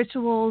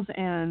 Rituals,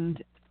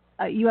 and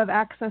you have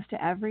access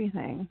to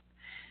everything.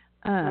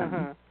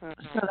 So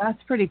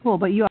that's pretty cool.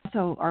 But you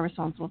also are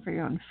responsible for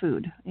your own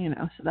food,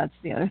 so that's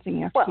the other thing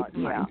you have to keep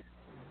in mind.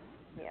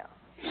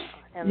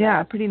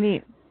 And pretty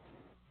neat.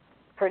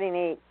 Pretty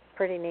neat.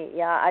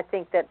 Yeah, I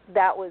think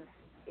that was,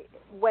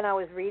 when I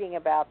was reading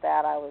about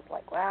that, I was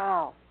like,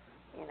 wow.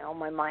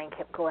 My mind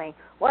kept going,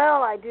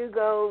 well, I do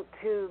go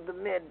to the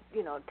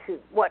to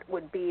what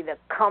would be the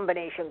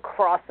combination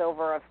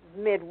crossover of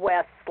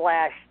Midwest /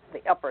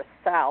 the Upper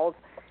South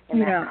in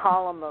that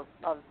column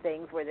of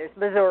things where there's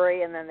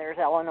Missouri and then there's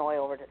Illinois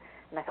over to,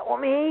 and I thought, well,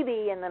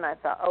 maybe, and then I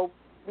thought, oh,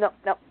 no,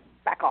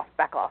 back off,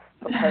 because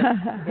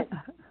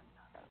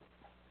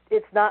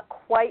it's not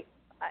quite.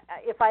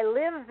 If I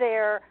live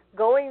there,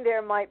 going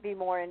there might be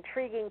more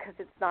intriguing because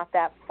it's not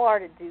that far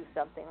to do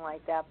something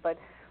like that, but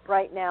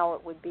right now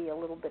it would be a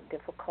little bit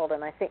difficult,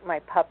 and I think my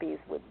puppies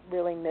would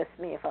really miss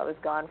me if I was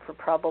gone for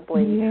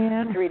probably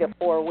 3 to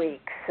 4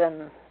 weeks,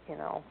 and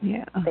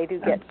they do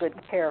get good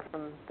care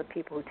from the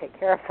people who take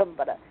care of them,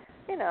 but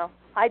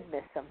I'd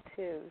miss them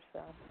too. So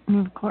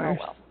of course.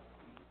 Oh,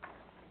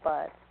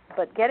 well.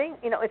 But getting,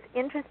 it's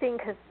interesting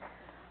because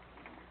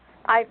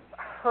I've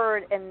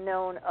heard and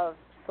known of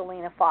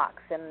Selena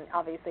Fox, and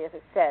obviously, as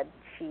I said,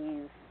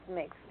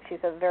 she's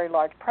a very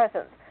large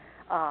presence.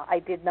 I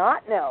did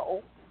not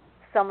know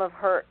some of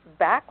her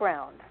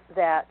background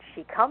that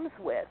she comes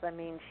with. I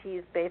mean,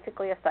 she's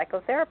basically a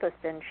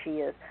psychotherapist, and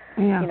she is,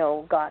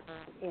 got,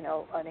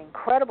 an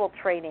incredible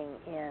training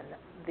in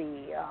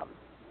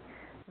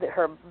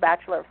her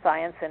Bachelor of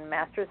Science and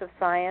Masters of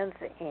Science,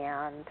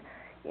 and,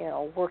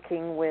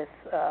 working with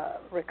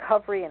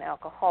recovery and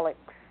alcoholics,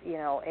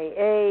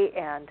 AA,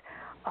 and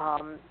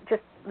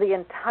just the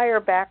entire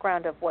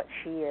background of what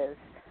she is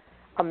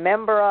a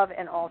member of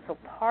and also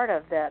part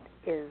of that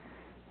is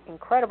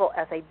incredible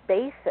as a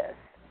basis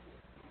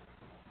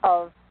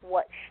of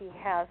what she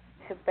has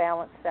to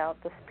balance out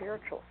the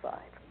spiritual side.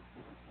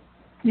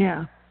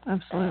 Yeah,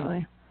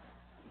 absolutely.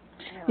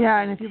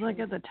 Yeah, and if you look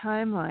at the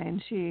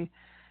timeline,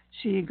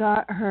 she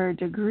got her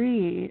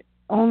degree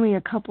only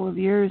a couple of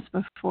years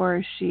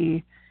before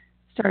she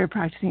started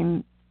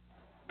practicing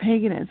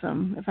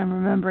paganism, if I'm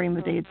remembering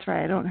the dates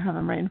right. I don't have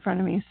them right in front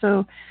of me.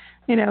 So,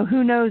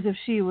 who knows if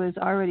she was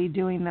already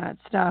doing that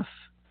stuff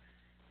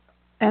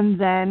and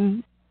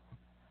then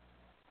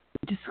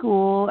to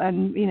school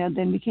and,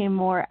 then became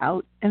more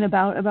out and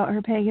about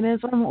her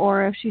paganism,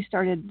 or if she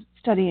started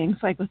studying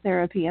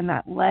psychotherapy and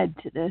that led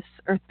to this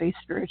earth-based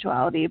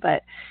spirituality.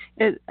 But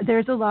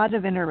there's a lot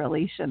of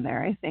interrelation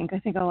there, I think. I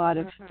think a lot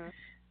of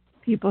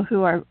people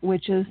who are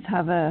witches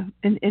have an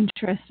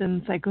interest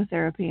in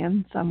psychotherapy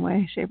in some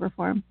way, shape, or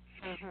form.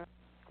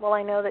 Well,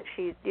 I know that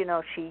she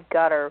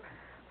got her,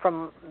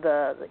 from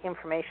the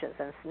information,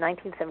 since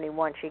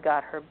 1971 she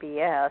got her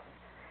BS,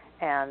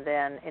 and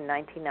then in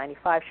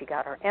 1995 she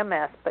got her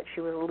MS, but she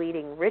was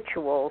leading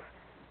rituals,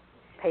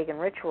 pagan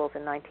rituals,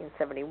 in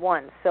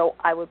 1971. So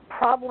I would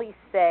probably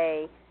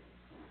say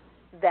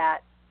that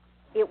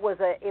it was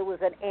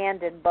an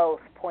and in both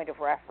point of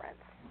reference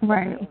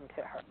that came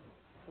to her.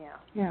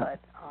 Yeah.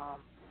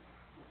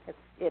 But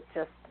it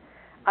just,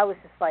 I was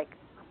just like,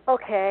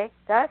 Okay,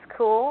 that's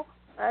cool.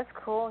 That's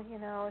cool. You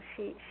know,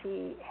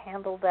 she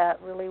handled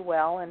that really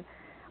well, and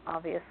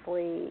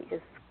obviously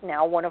is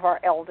now one of our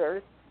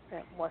elders.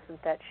 It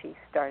wasn't that she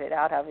started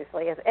out,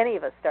 obviously, as any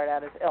of us start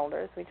out as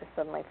elders. We just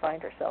suddenly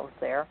find ourselves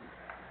there.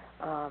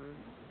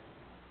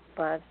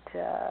 But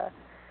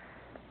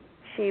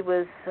she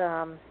was,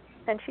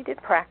 and she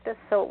did practice,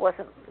 so it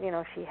wasn't, you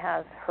know, she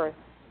has her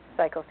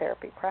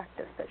psychotherapy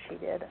practice that she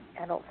did.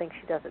 I don't think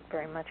she does it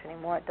very much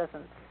anymore. It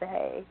doesn't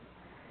say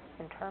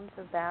in terms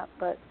of that,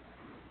 but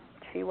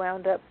she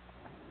wound up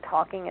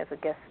talking as a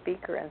guest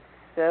speaker in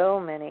so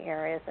many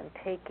areas and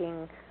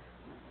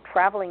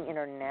traveling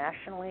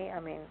internationally. I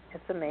mean,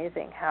 it's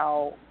amazing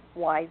how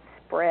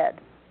widespread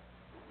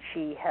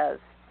she has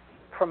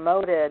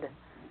promoted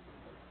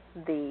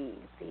the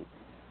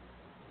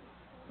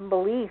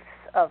beliefs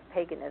of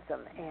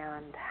paganism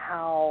and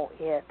how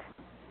it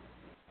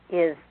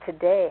is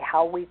today,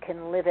 how we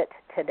can live it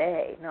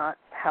today, not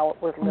how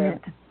it was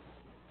lived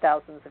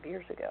thousands of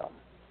years ago.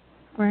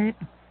 Right.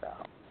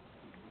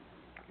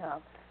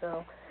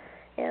 So,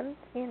 and,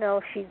 you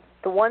know,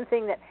 the one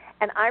thing that,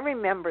 and I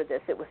remember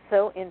this, it was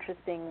so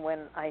interesting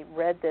when I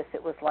read this,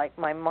 it was like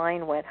my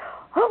mind went,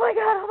 oh my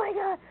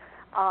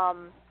God.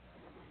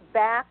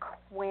 Back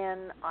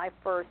when I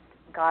first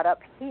got up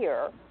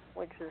here,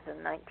 which was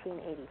in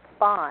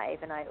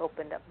 1985, and I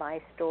opened up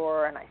my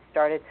store and I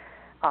started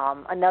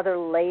another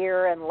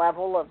layer and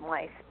level of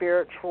my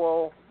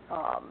spiritual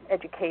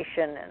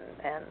education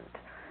and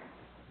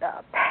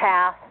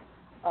path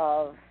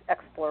of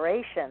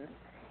exploration,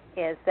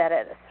 is that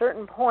at a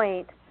certain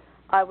point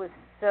I was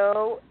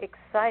so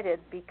excited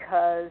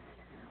because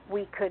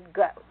we could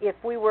go, if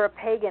we were a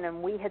pagan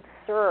and we had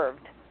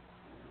served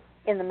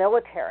in the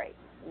military,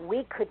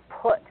 we could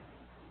put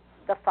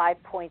the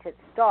 5-pointed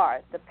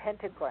star, the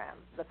pentagram,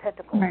 the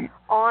pentacle,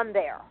 on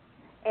there,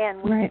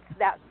 and we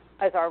that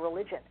as our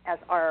religion, as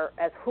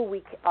who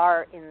we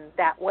are in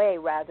that way,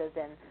 rather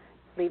than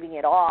leaving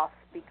it off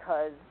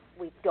because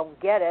we don't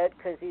get it,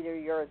 because either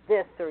you're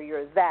this or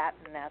you're that,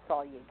 and that's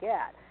all you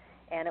get.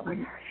 And it was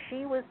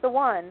she was the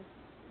one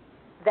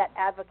that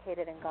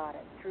advocated and got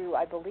it through,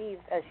 I believe,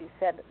 as you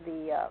said,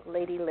 the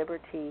Lady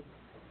Liberty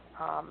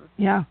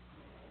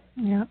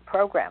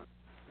program.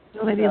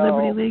 The Lady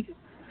Liberty League.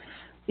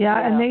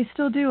 Yeah, and they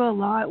still do a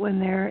lot when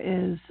there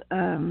is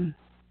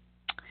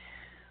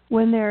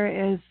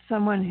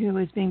someone who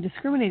is being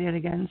discriminated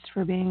against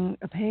for being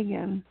a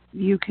pagan.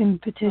 You can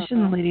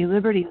petition the Lady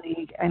Liberty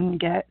League and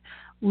get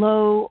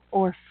low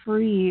or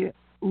free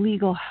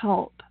legal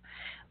help.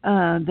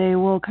 They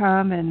will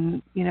come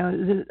and, you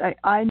know,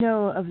 I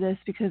know of this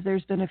because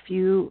there's been a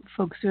few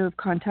folks who have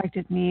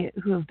contacted me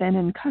who have been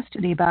in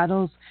custody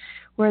battles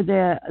where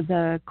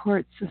the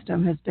court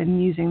system has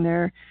been using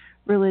their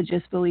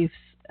religious beliefs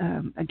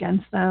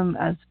against them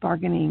as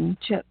bargaining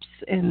chips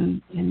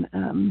in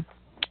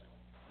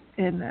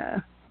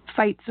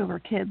fights over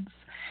kids,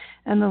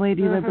 and the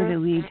Lady Liberty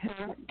League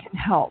can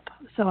help.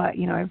 So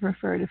I've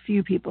referred a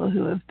few people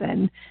who have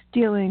been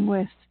dealing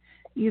with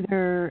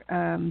either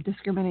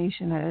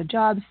discrimination at a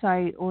job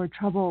site or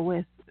trouble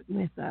with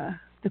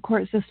the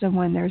court system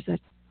when there's a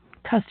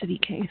custody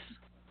case.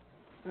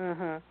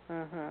 Yeah.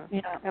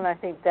 And I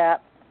think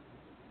that,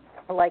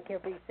 like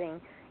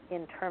everything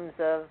in terms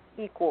of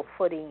equal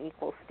footing,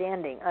 equal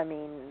standing, I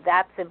mean,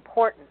 that's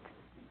important.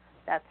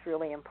 That's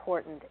really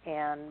important.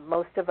 And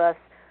most of us,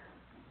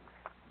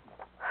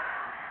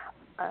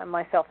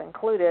 myself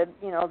included,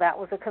 you know, that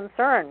was a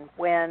concern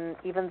when,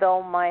 even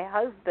though my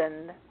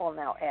husband, well,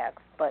 now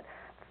ex, but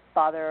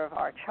father of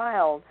our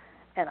child,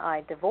 and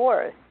I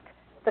divorced,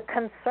 the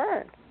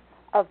concern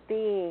of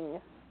being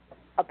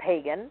a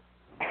pagan,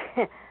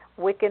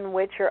 Wiccan,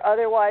 witch, or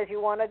otherwise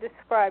you want to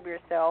describe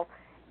yourself,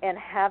 and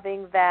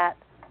having that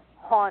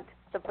haunt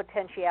the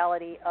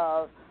potentiality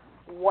of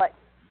what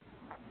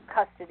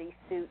custody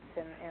suits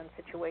and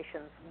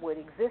situations would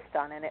exist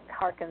on. And it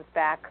harkens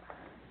back,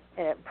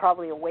 and it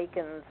probably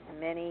awakens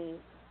many,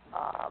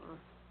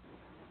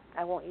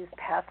 I won't use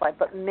past life,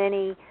 but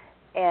many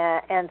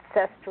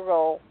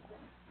ancestral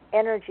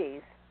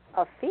energies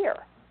of fear.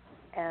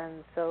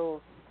 And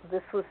so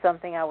this was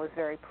something I was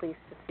very pleased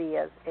to see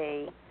as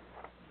a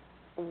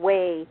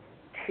way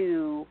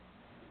to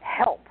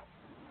help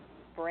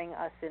bring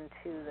us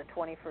into the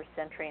 21st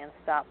century and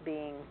stop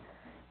being,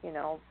 you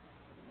know,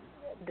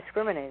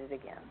 discriminated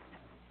against.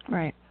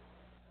 Right.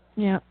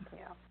 Yeah.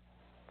 Yeah.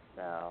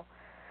 So,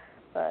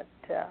 but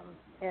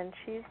and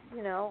she's,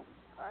 you know,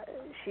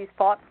 she's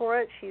fought for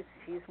it. She's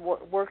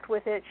worked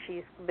with it.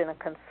 She's been a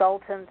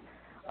consultant.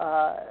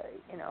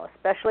 You know,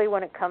 especially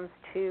when it comes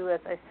to, as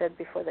I said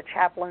before, the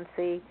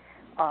chaplaincy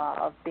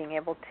of being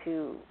able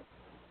to,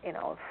 you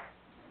know,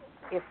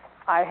 if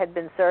I had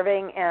been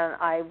serving and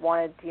I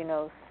wanted, you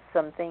know,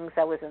 some things,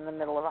 I was in the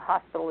middle of a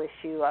hospital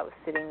issue, I was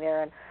sitting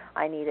there and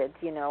I needed,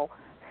 you know,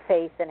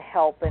 faith and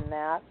help in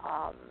that.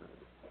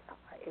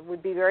 It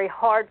would be very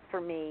hard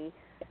for me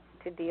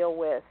to deal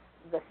with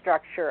the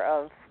structure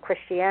of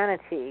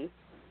Christianity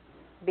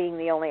being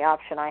the only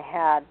option I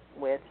had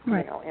with, you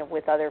know,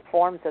 with other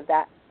forms of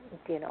that,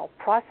 you know,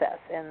 process.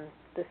 And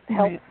this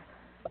helps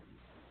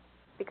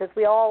because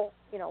we all,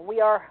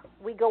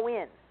 we go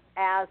in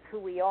as who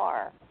we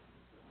are,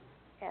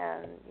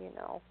 and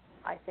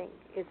I think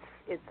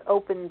it's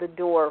opened the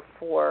door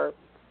for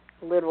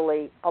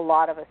literally a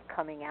lot of us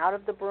coming out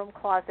of the broom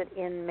closet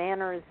in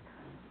manners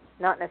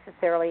not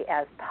necessarily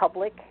as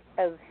public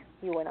as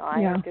you and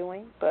I are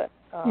doing, but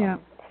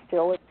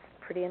still it's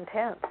pretty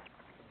intense.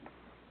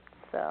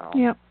 So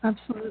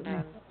absolutely.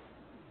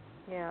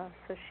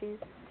 So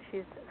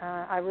she's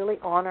I really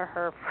honor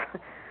her.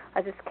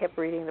 I just kept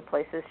reading the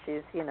places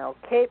she's,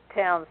 Cape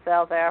Town,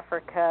 South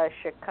Africa,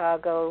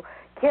 Chicago,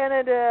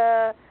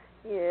 Canada,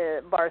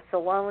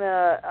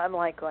 Barcelona. I'm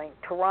like going,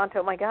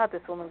 Toronto. My God,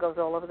 this woman goes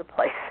all over the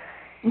place.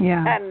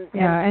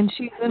 And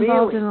she's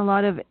involved in a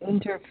lot of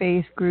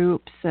interfaith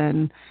groups,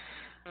 and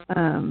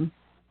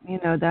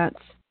that's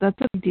a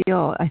big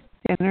deal. I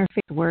think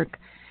interfaith work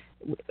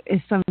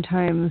is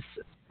sometimes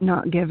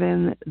not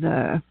given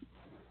the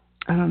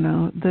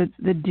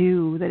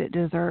due that it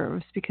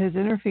deserves, because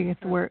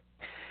interfaith work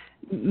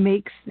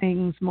makes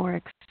things more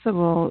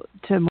accessible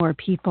to more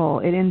people.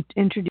 It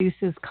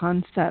introduces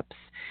concepts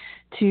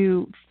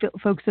to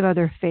folks of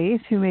other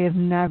faiths who may have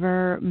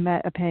never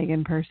met a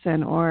pagan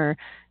person or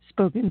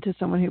spoken to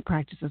someone who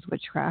practices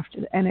witchcraft,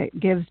 and it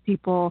gives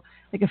people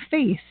like a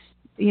face,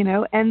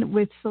 and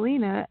with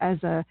Selena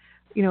as a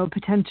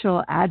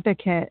potential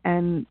advocate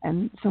and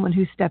someone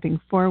who's stepping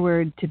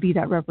forward to be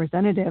that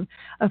representative,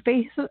 a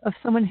face of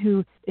someone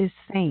who is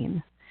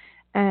sane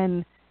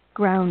and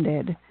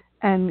grounded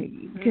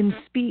and can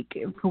speak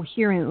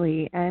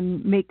coherently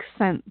and make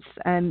sense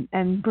and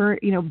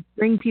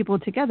bring people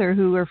together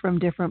who are from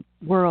different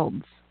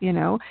worlds.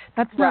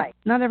 That's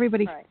not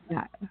everybody can do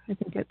that. I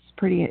think it's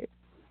pretty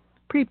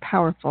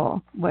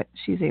powerful what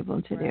she's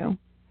able to do.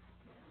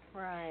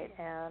 Right,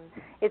 and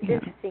it's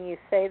interesting you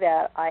say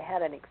that. I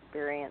had an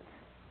experience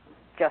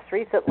just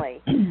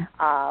recently.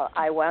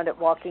 I wound up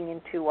walking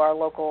into our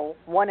local,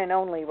 one and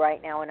only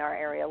right now in our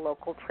area,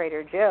 local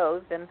Trader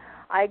Joe's, and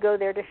I go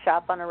there to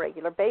shop on a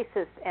regular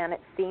basis, and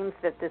it seems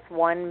that this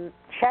one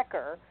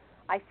checker,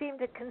 I seem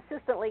to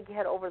consistently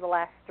get over the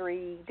last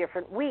 3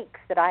 different weeks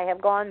that I have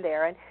gone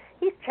there, and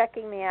he's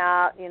checking me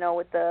out,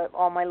 with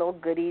all my little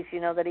goodies,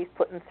 that he's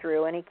putting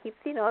through, and he keeps,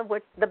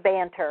 with the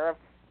banter of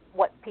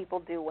what people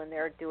do when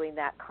they're doing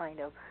that kind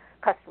of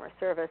customer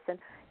service. And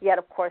yet,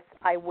 of course,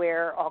 I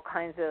wear all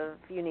kinds of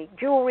unique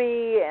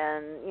jewelry,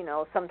 and,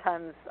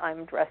 sometimes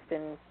I'm dressed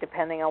in,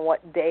 depending on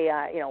what day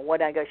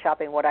when I go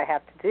shopping, what I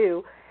have to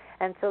do.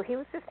 And so he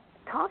was just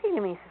talking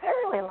to me. He says, I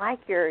really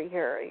like your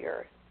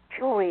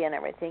jewelry and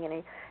everything.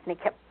 And he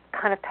kept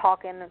kind of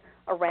talking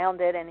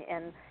around it.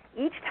 And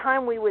each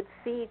time we would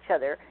see each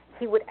other,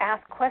 he would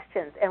ask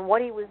questions. And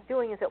what he was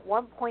doing is at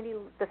one point,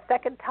 the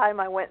second time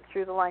I went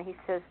through the line, he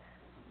says,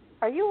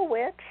 are you a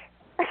witch?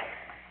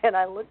 And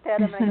I looked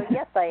at him and I go,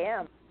 yes, I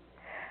am.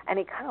 And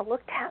he kind of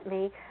looked at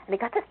me, and he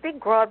got this big,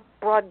 broad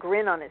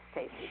grin on his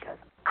face. He goes,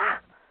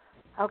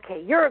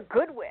 okay, you're a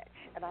good witch.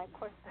 And I, of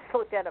course,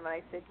 looked at him and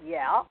I said,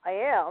 yeah, I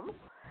am.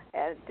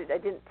 And I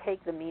didn't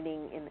take the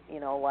meaning in,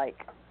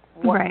 like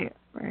what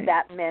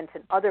that meant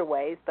in other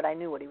ways, but I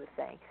knew what he was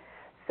saying.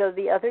 So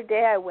the other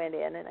day I went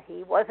in, and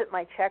he wasn't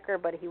my checker,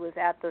 but he was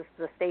at the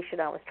station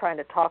I was trying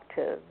to talk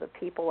to the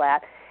people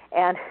at,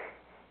 and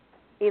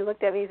he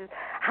looked at me and he says,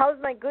 how's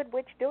my good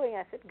witch doing?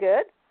 I said,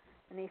 good.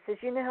 And he says,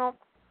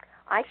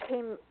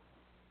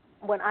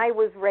 when I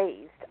was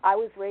raised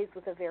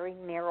with a very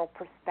narrow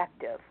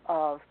perspective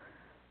of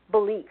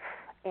belief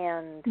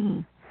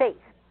and faith.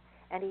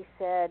 And he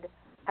said,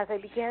 as I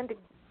began to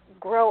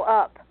grow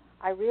up,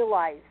 I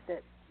realized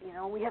that,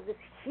 we have this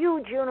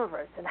huge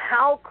universe, and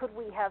how could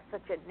we have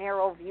such a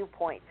narrow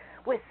viewpoint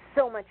with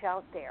so much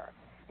out there?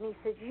 And he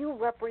said, you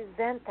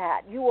represent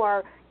that.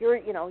 You're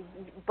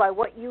by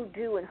what you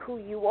do and who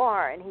you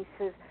are. And he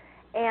says,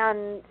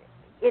 and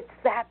it's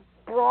that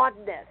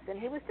broadness. And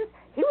he was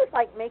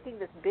like making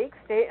this big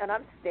statement, and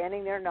I'm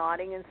standing there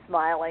nodding and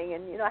smiling,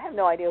 and I have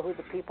no idea who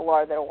the people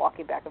are that are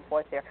walking back and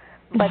forth there.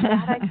 But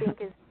that, I think,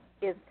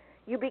 is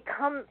you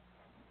become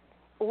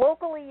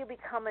locally, you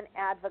become an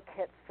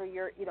advocate for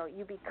your,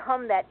 you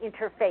become that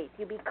interfaith.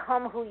 You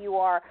become who you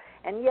are.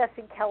 And yes,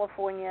 in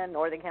California,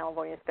 Northern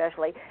California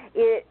especially,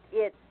 it's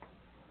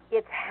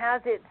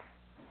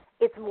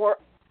more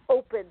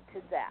open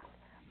to that.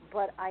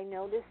 But I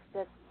noticed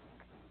that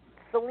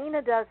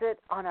Selena does it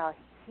on a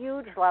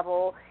huge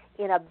level,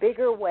 in a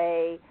bigger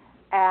way,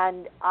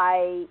 and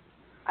I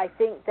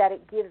think that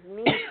it gives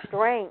me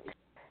strength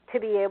to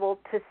be able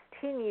to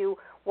continue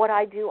what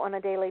I do on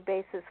a daily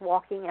basis,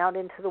 walking out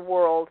into the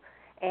world,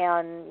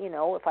 and,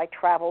 if I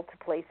travel to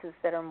places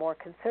that are more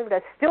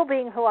conservative, still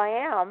being who I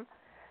am,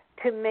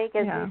 to make,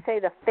 as you say,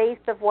 the face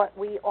of what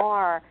we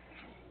are,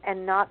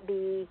 and not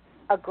be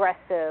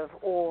aggressive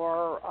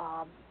or,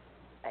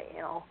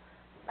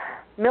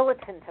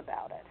 militant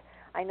about it.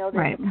 I know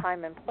there's a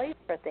time and place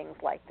for things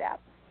like that,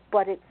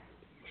 but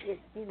she's,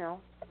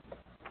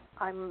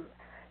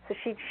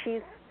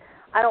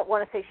 I don't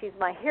want to say she's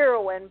my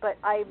heroine, but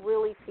I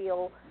really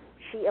feel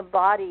she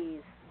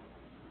embodies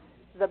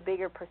the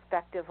bigger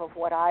perspective of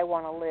what I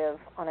want to live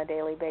on a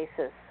daily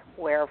basis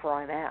wherever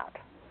I'm at.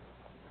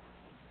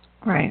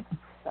 Right.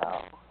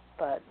 So,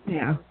 but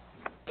yeah.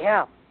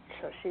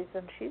 So she's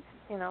been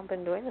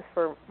doing this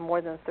for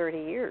more than 30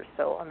 years.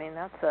 So I mean,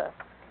 that's a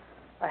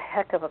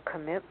heck of a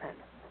commitment.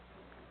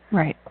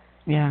 Right.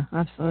 Yeah,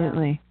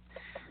 absolutely.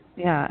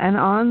 Yeah, and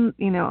on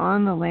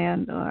the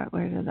land,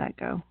 where did that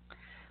go?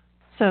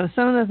 So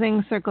some of the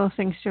things Circle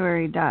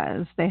Sanctuary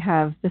does, they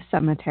have the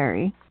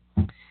cemetery.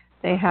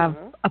 They have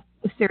a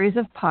series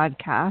of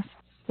podcasts,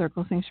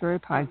 Circle Sanctuary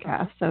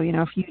podcasts. So,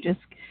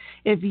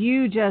 if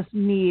you just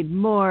need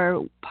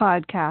more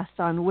podcasts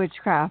on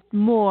witchcraft,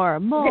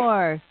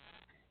 more,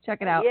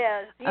 check it out.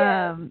 Yes.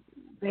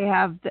 They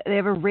have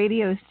a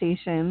radio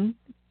station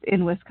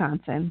in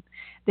Wisconsin.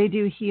 They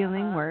do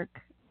healing work.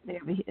 They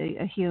have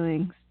a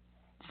healing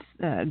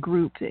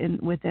group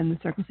within the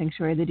Circle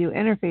Sanctuary. They do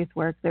interfaith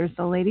work. There's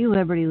the Lady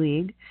Liberty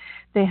League.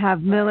 They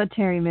have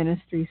military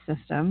ministry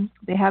system.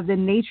 They have the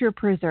nature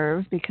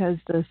preserve because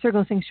the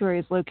Circle Sanctuary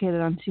is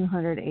located on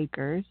 200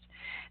 acres.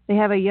 They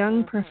have a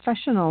young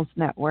professionals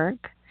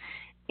network.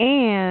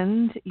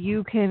 And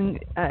you can,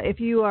 if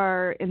you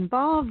are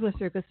involved with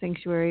Circle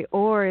Sanctuary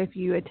or if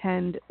you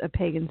attend a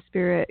pagan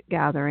spirit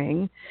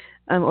gathering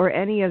or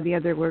any of the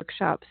other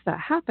workshops that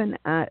happen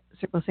at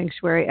Circle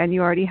Sanctuary and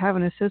you already have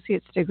an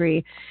associate's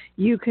degree,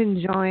 you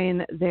can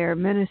join their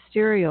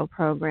ministerial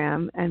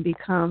program and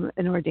become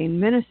an ordained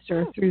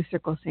minister through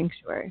Circle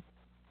Sanctuary.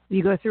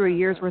 You go through a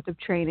year's worth of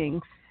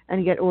training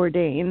and get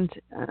ordained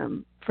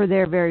for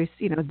their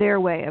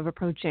their way of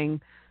approaching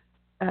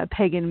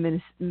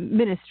pagan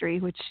ministry,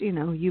 which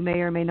you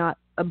may or may not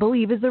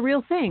believe is the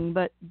real thing,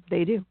 but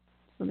they do.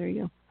 So there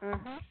you go.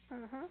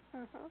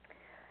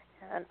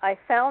 And I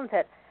found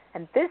that,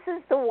 and this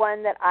is the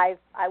one that I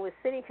was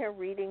sitting here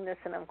reading this,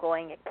 and I'm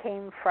going. It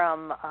came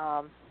from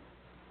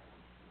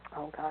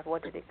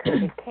what did it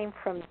come? It came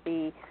from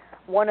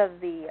one of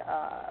the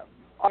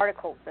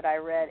articles that I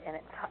read, and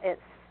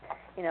it's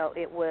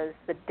it was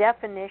the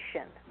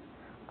definition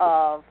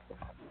of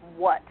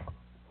what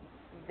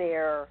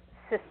their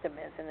system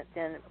is,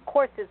 and of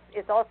course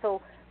it's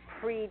also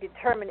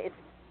predetermined. It's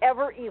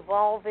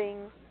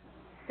ever-evolving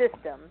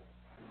system.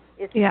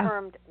 It's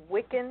termed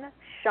Wiccan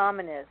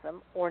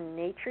shamanism or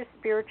nature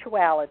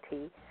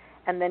spirituality,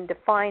 and then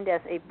defined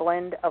as a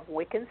blend of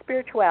Wiccan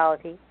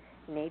spirituality,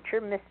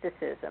 nature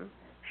mysticism,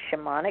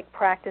 shamanic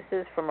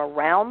practices from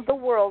around the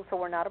world, so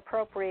we're not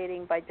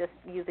appropriating by just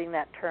using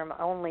that term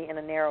only in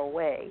a narrow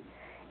way,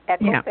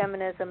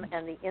 ecofeminism,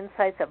 and the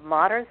insights of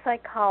modern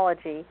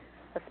psychology,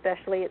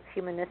 especially its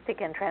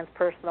humanistic and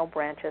transpersonal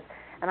branches.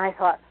 And I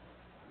thought,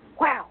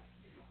 wow,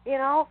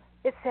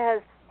 it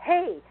says,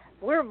 hey,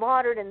 we're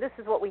modern and this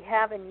is what we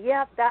have, and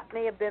that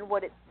may have been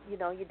what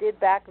you did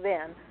back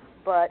then,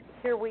 but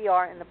here we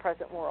are in the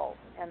present world.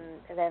 And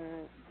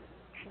then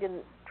she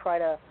didn't try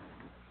to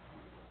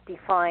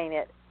define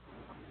it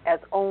as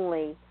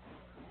only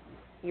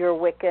you're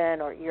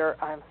Wiccan or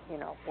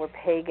we're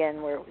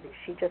pagan.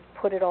 She just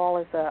put it all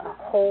as a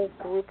whole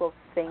group of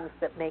things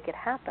that make it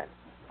happen,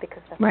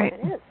 because that's what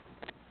it is,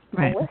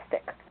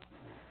 holistic.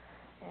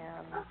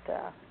 And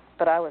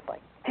but I was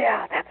like,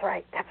 yeah, that's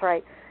right.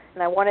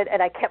 And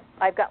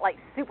I've got like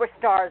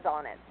superstars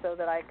on it so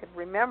that I could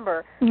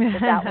remember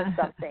that was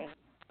something.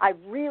 I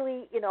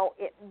really,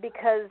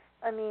 because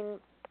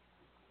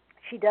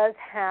she does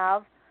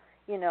have,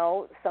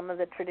 some of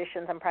the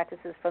traditions and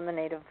practices from the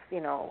Native,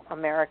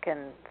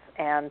 Americans,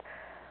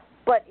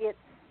 but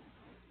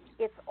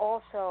it's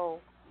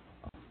also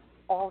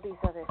all these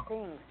other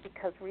things,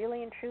 because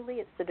really and truly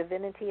it's the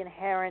divinity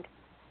inherent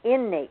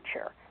in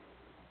nature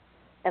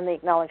and the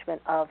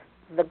acknowledgement of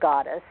the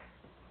goddess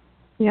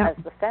as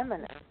the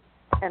feminine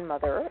and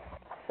Mother Earth.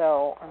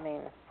 So,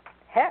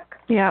 heck.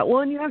 Yeah, well,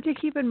 and you have to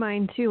keep in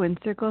mind, too, when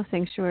Circle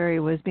Sanctuary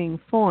was being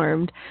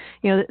formed,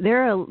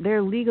 they're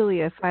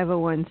legally a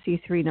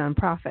 501c3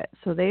 nonprofit.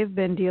 So they've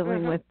been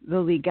dealing with the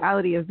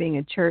legality of being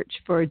a church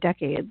for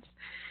decades.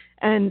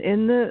 And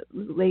in the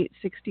late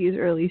 60s,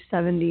 early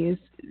 70s,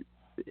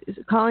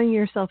 calling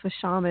yourself a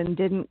shaman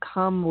didn't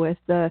come with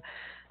the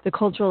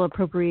cultural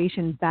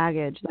appropriation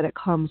baggage that it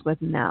comes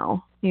with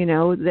now.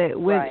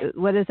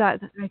 What is that?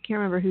 I can't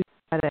remember who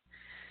said it.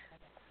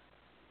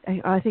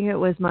 I think it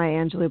was Maya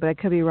Angelou, but I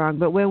could be wrong.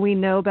 But when we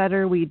know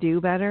better, we do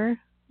better,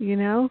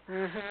 So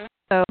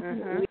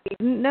we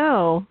didn't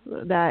know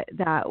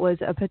that was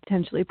a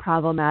potentially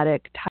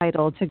problematic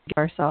title to give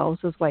ourselves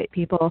as white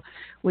people.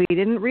 We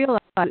didn't realize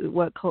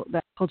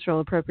that cultural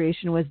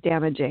appropriation was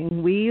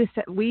damaging. We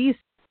saw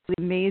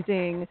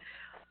amazing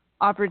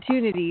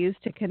opportunities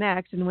to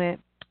connect and went,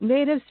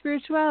 Native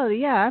spirituality,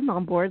 yeah, I'm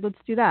on board. Let's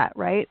do that,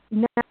 right?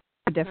 Now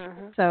it's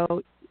different.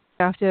 So you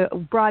have to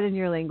broaden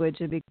your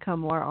language and become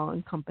more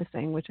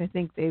all-encompassing, which I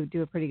think they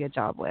do a pretty good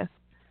job with.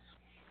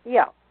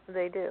 Yeah,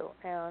 they do.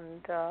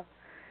 And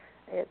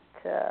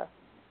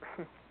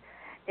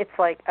it's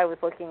like I was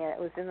looking at, it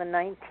was in the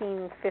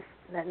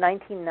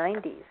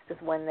 1990s is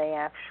when they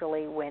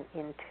actually went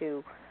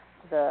into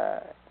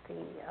the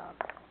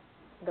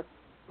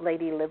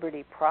Lady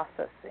Liberty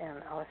process,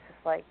 and I was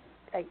just like,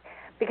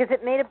 because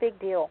it made a big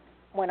deal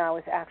when I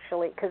was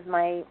actually, because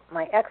my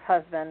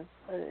ex-husband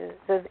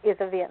is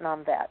a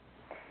Vietnam vet,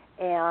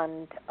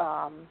 and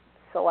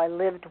so I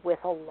lived with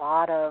a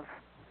lot of,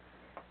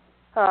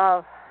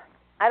 I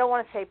don't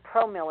want to say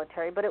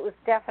pro-military, but it was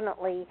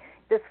definitely,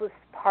 this was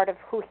part of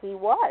who he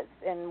was,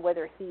 and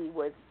whether he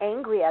was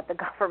angry at the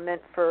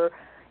government for,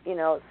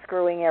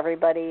 screwing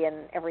everybody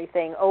and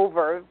everything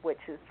over, which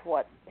is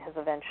what has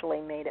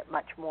eventually made it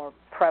much more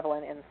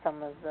prevalent in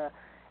some of the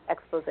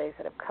exposés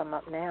that have come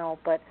up now.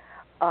 But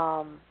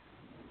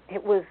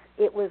it was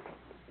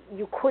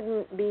you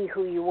couldn't be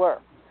who you were,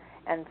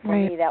 and for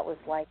me that was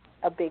like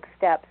a big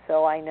step.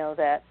 So I know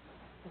that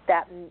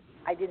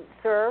I didn't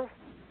serve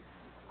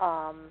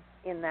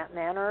in that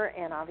manner,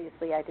 and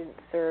obviously I didn't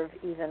serve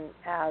even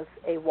as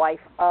a wife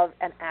of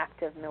an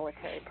active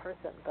military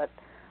person, but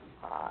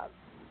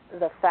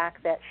the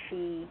fact that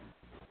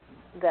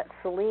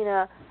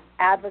Selena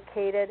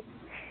advocated,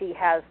 she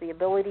has the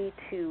ability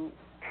to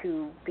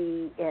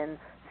be in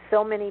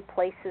so many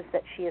places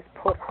that she has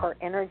put her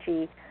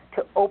energy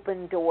to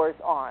open doors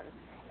on,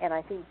 and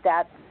I think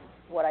that's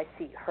what I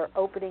see, her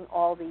opening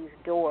all these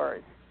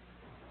doors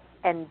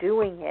and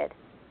doing it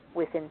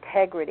with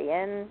integrity.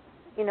 And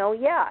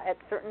at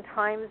certain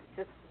times,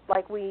 just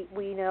like we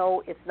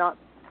know it's not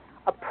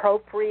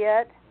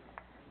appropriate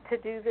to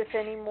do this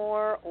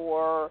anymore,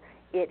 or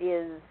it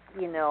is,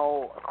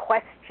 a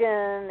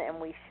question and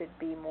we should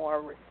be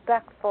more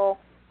respectful.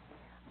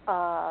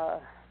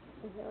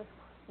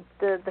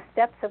 The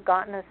steps have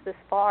gotten us this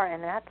far,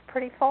 and that's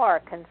pretty far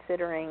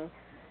considering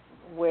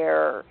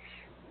where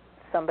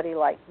somebody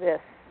like this,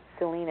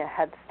 Selena,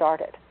 had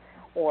started,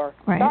 or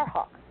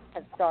Starhawk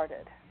had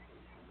started.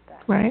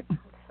 Right.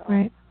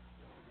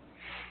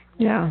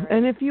 Yeah,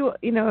 and if you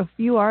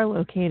are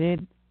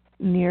located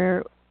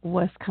near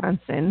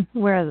Wisconsin,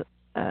 where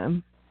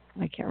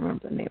I can't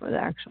remember the name of the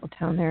actual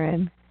town they're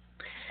in.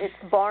 It's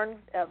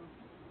Barneveld.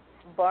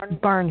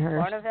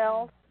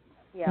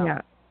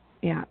 Yeah.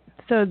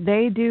 So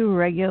they do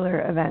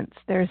regular events.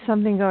 There's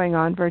something going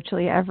on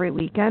virtually every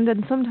weekend,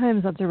 and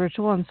sometimes it's a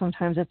ritual, and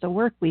sometimes it's a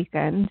work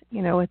weekend.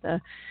 With a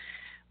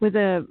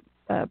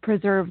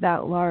preserve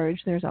that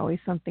large, there's always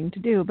something to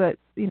do. But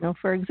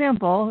for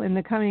example, in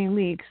the coming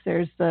weeks,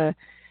 there's the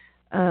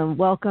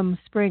Welcome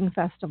Spring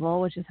Festival,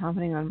 which is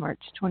happening on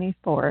March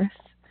 24th.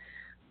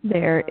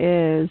 There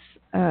is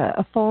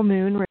a full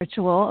moon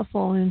ritual, a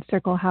full moon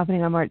circle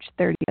happening on March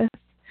 30th.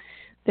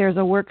 There's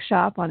a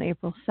workshop on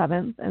April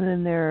 7th, and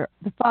then the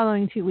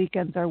following 2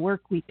 weekends are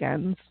work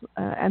weekends,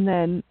 and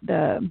then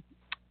the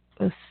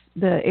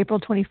April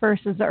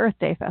 21st is the Earth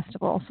Day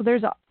Festival. So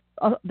there's stuff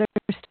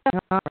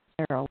on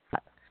there a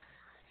lot.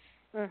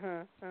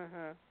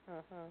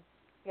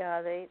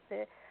 Yeah, they're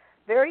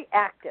very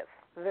active,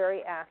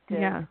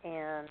 yeah.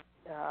 And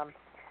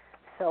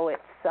so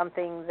it's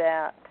something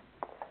that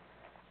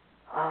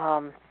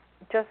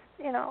just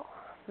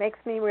makes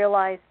me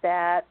realize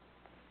that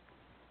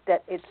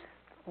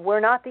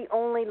we're not the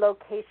only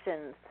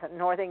locations,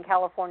 Northern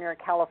California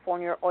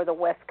or the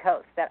West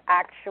Coast, that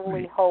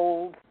actually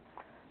hold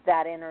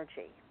that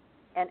energy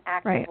and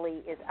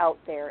actively is out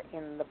there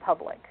in the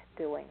public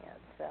doing it.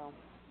 So,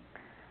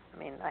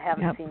 I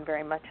haven't seen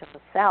very much in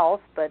the South,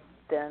 but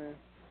then,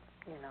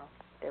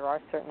 there are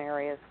certain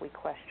areas we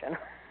question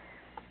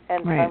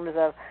in terms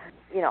of,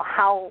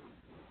 how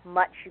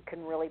much you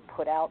can really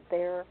put out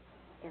there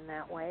in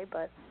that way.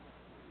 But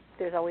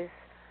there's always,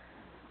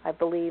 I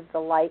believe, the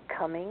light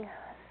coming.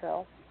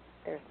 So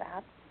there's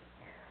that.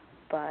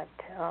 But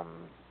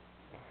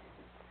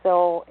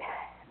so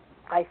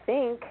I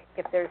think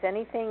if there's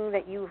anything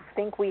that you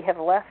think we have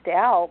left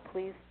out,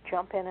 please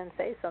jump in and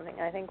say something.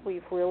 I think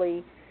we've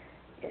really,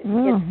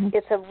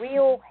 it's a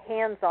real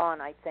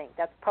hands-on, I think.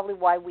 That's probably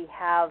why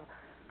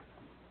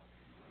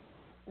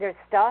there's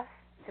stuff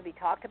to be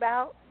talked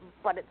about,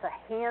 but it's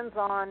a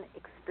hands-on,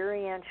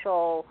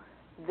 experiential,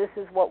 this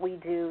is what we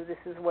do, this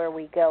is where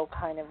we go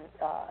kind of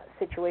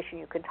situation.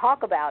 You can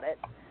talk about it,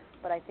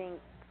 but I think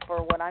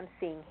for what I'm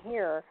seeing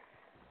here,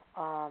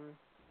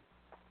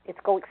 it's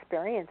go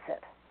experience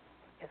it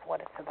is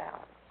what it's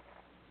about.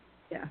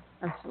 Yeah,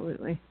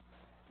 absolutely.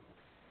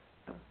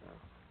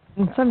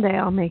 And someday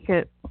I'll make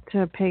it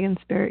to a Pagan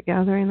Spirit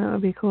Gathering. That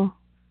would be cool.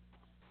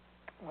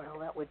 Well,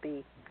 that would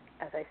be,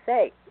 as I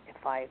say,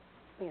 if I,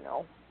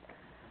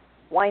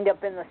 wind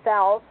up in the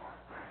South,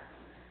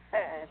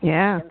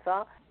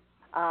 Arkansas,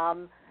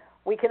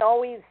 we can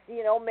always,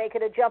 make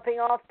it a jumping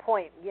off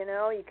point.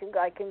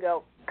 I can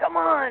go, come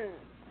on,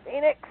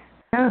 Phoenix.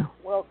 Yeah.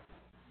 Well,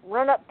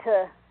 run up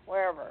to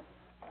wherever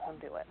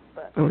and do it.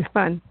 But it was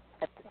fun.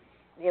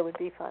 It would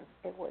be fun.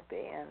 It would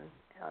be, and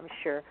I'm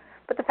sure.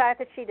 But the fact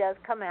that she does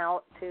come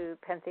out to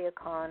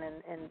PentheaCon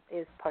and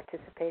is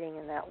participating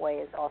in that way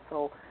is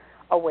also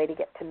a way to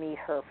get to meet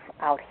her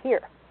out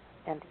here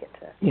and to get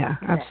to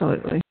connect.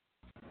 Absolutely.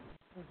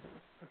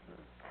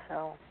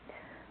 So,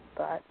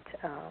 but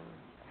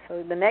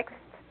so the next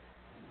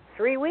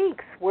 3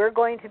 weeks we're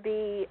going to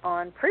be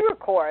on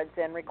pre-records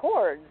and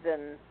records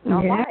and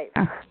not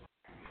live.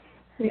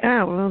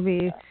 Yeah, we'll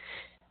be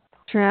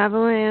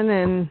traveling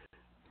and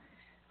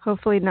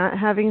hopefully not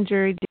having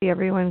jury duty.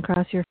 Everyone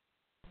cross your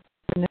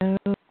no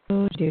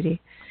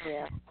duty.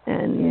 Yeah.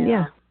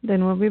 And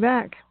then we'll be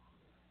back.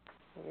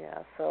 Yeah.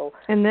 So.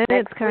 And then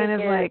it's kind of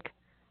like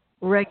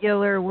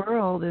regular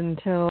world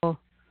until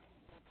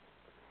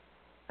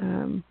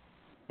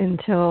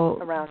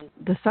around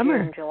the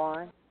summer. June,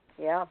 July.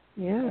 Yeah.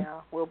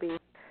 Yeah. We'll be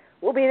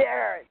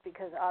there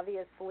because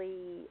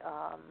obviously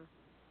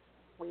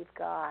we've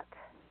got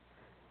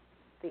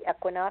the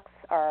equinox,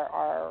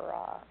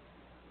 our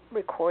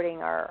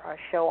recording our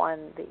show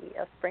on the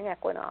spring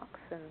equinox,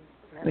 and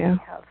then we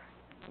have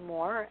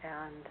more,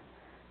 and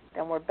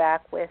then we're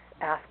back with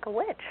Ask a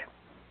Witch.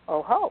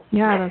 Oh ho!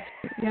 Yeah,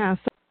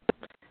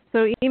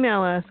 So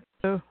email us,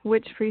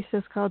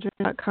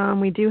 witchpriestesscauldron.com.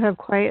 We do have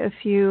quite a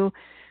few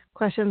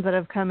questions that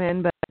have come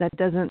in, but that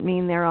doesn't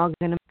mean they're all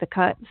going to make the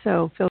cut.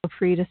 So feel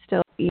free to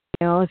still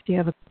email if you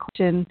have a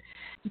question,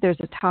 if there's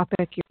a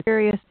topic you're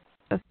curious,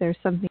 if there's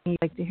something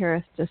you'd like to hear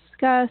us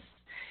discuss,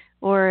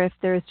 or if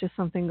there's just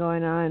something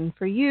going on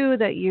for you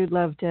that you'd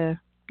love to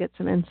get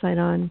some insight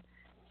on.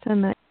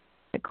 Send that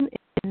in,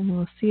 and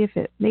we'll see if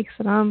it makes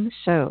it on the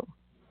show.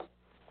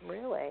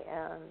 Really,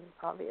 and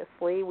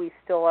obviously we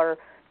still are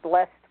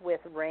blessed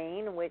with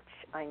rain, which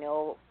I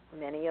know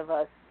many of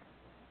us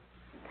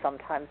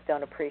sometimes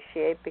don't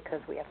appreciate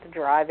because we have to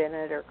drive in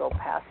it or go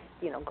past,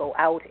 go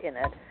out in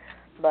it.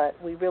 But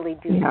we really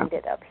do need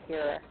it up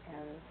here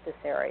in this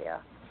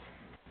area.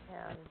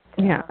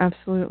 And,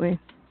 absolutely.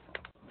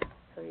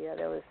 So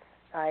there was,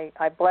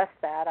 I blessed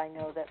that. I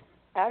know that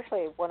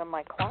actually one of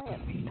my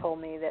clients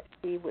told me that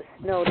she was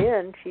snowed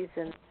in. She's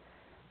in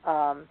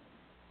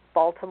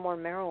Baltimore,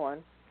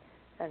 Maryland,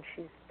 and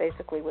she's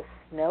basically was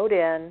snowed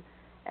in,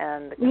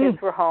 and the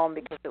kids were home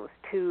because it was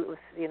 2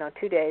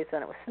 days,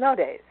 and it was snow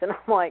days. And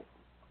I'm like,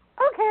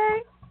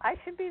 okay, I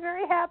should be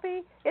very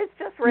happy. It's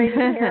just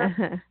raining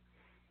here,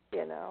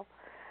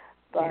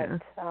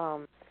 But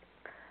so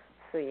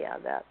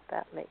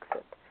that makes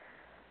it.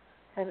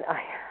 And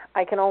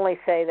I can only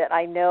say that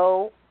I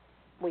know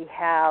we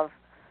have,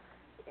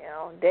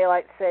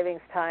 daylight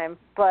savings time,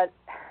 but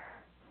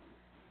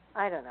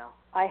I don't know.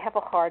 I have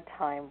a hard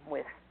time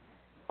with,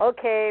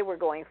 okay, we're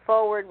going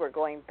forward, we're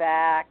going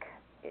back.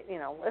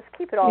 Let's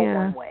keep it all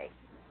one way.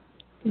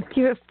 Let's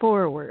keep it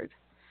forward.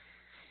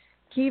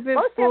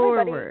 Most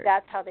everybody,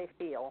 that's how they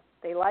feel.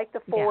 They like the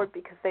forward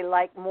because they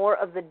like more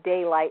of the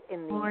daylight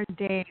in the... More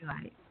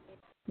daylight.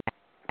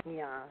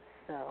 Yeah,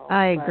 so...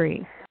 I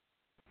agree.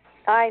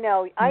 I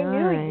know. I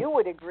knew you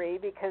would agree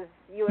because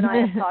you and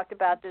I have talked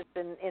about this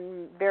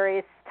in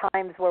various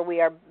times where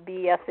we are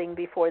BSing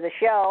before the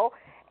show,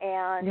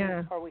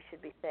 and or we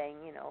should be saying,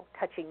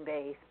 touching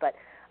base, but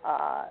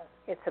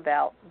it's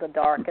about the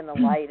dark and the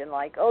light and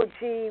like, oh,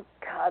 gee,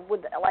 God,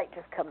 would the light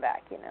just come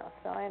back,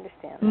 So I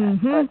understand that.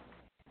 But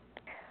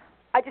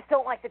I just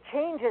don't like the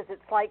changes.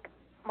 It's like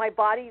my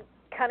body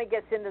kind of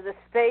gets into the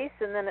space,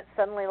 and then it's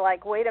suddenly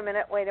like, wait a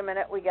minute, we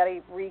got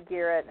to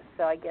re-gear it.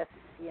 So I guess,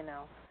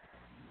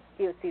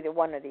 it's either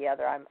one or the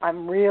other.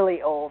 I'm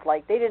really old.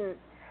 Like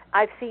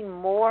I've seen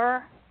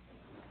more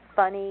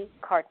funny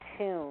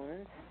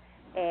cartoons,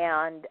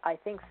 and I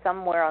think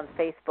somewhere on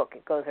Facebook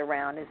it goes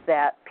around is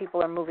that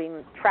people are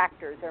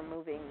tractors are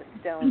moving the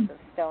stones of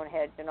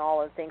Stonehenge and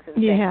all of the things.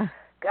 And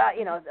God,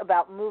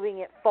 about moving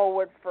it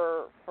forward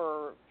for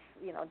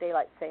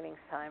daylight savings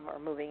time or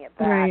moving it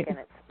back. Right. And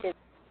it's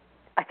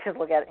I just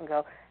look at it and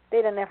go,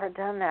 they'd have never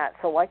done that,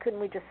 so why couldn't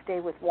we just stay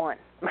with one?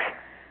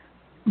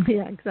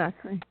 Yeah,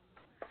 exactly.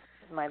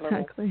 My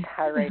little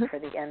tirade for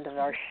the end of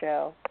our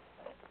show.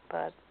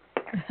 But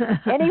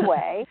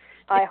anyway,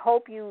 I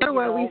hope you.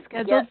 Were we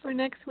scheduled for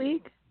next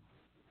week?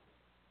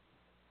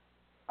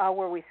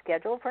 Were we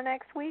scheduled for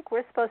next week?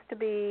 We're supposed to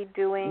be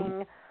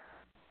doing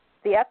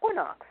the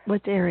equinox.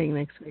 What's airing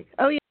next week?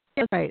 Oh yeah,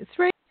 that's right. It's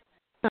right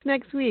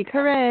next week.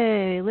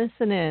 Hooray!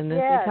 Listen in as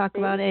we talk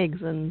about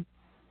eggs and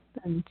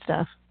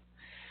stuff.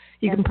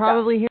 You can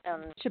probably hear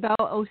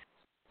about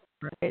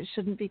it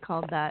shouldn't be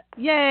called that.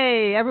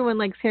 Yay! Everyone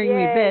likes hearing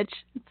me bitch.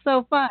 It's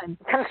so fun.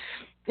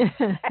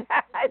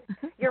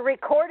 You're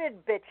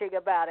recorded bitching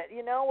about it.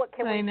 What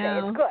can we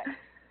say? It's good.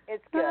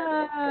 It's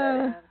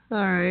good. All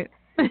right.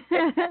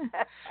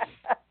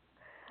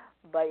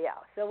 But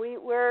so we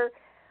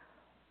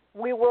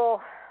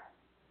will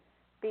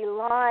be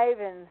live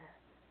in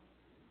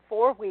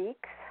 4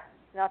 weeks.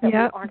 Not that we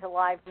aren't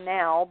alive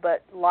now,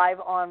 but live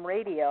on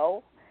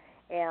radio,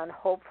 and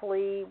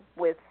hopefully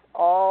with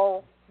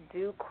all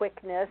due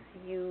quickness,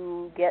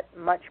 you get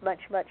much,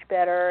 much, much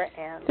better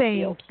and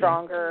feel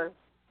stronger.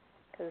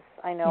 Because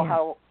I know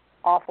how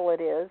awful it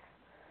is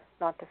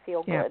not to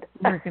feel good.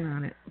 Working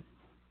on it.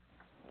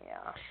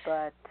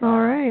 But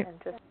all right.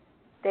 And just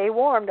stay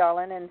warm,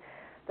 darling, and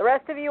the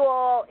rest of you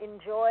all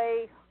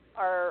enjoy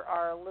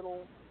our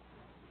little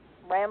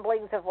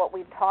ramblings of what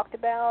we've talked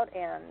about,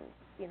 and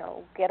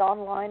get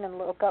online and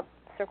look up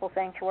Circle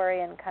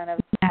Sanctuary and kind of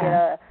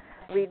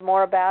read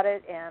more about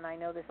it. And I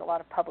know there's a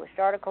lot of published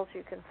articles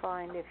you can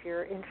find if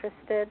you're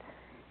interested.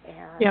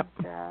 And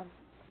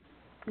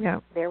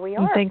there we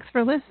are. And thanks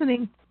for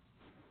listening.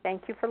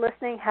 Thank you for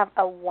listening. Have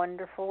a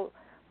wonderful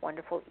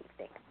wonderful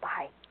evening.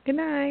 Bye. Good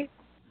night.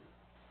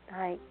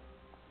 Night.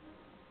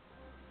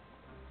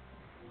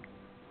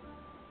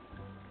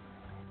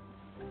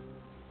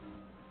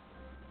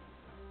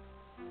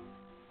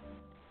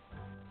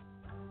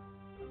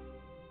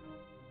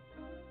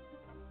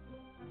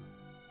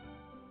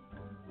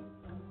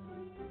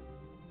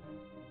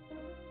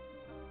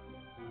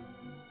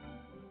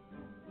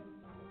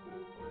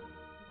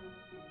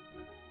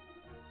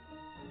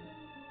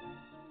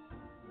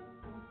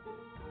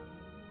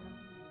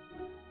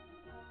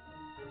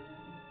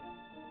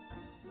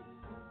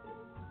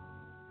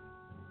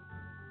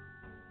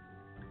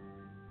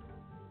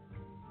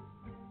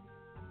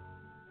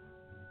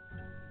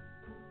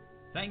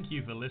 Thank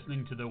you for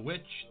listening to The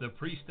Witch, the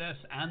Priestess,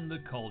 and the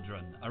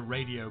Cauldron, a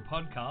radio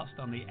podcast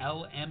on the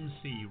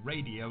LMC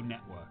Radio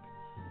Network.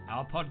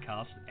 Our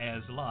podcast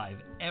airs live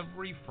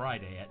every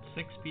Friday at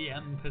 6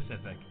 p.m.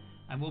 Pacific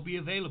and will be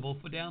available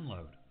for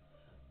download.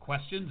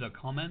 Questions or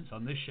comments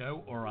on this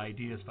show or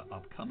ideas for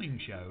upcoming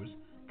shows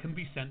can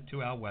be sent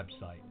to our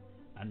website,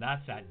 and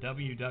that's at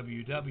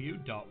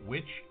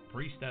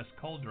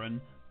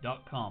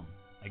www.witchpriestesscauldron.com.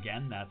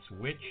 Again, that's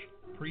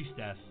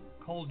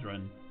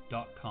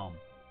witchpriestesscauldron.com.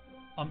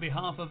 On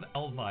behalf of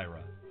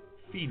Elvyra,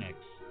 Phoenix,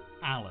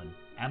 Alan,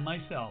 and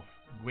myself,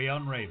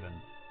 Gwion Raven,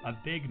 a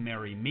big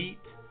merry meet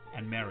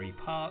and merry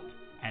part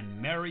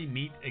and merry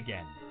meet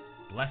again.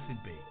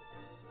 Blessed be.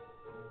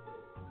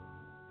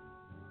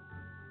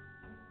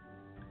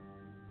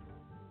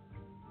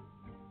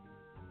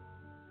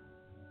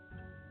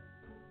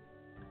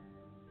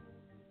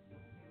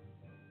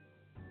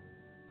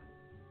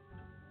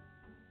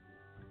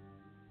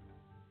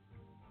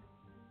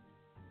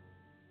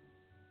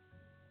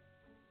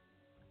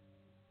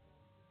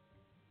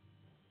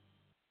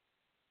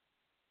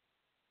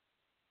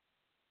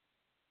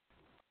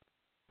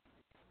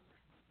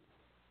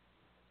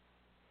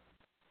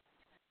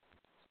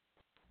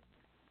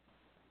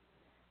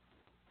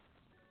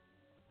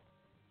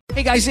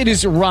 Hey guys, it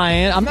is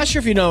Ryan. I'm not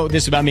sure if you know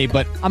this about me,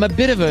 but I'm a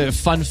bit of a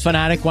fun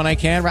fanatic when I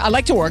can. I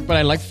like to work, but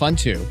I like fun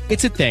too.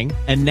 It's a thing.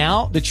 And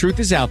now the truth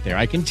is out there.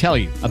 I can tell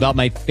you about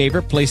my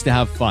favorite place to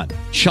have fun.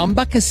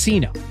 Chumba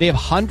Casino. They have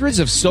hundreds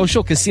of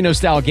social casino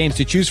style games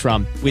to choose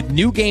from with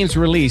new games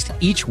released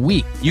each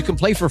week. You can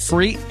play for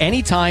free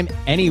anytime,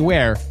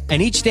 anywhere.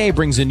 And each day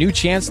brings a new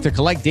chance to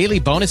collect daily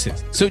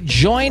bonuses. So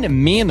join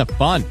me in the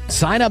fun.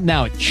 Sign up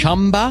now at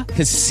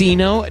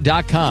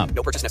ChumbaCasino.com.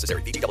 No purchase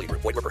necessary. VGW.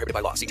 Void where prohibited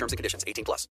by law. See terms and conditions. 18+.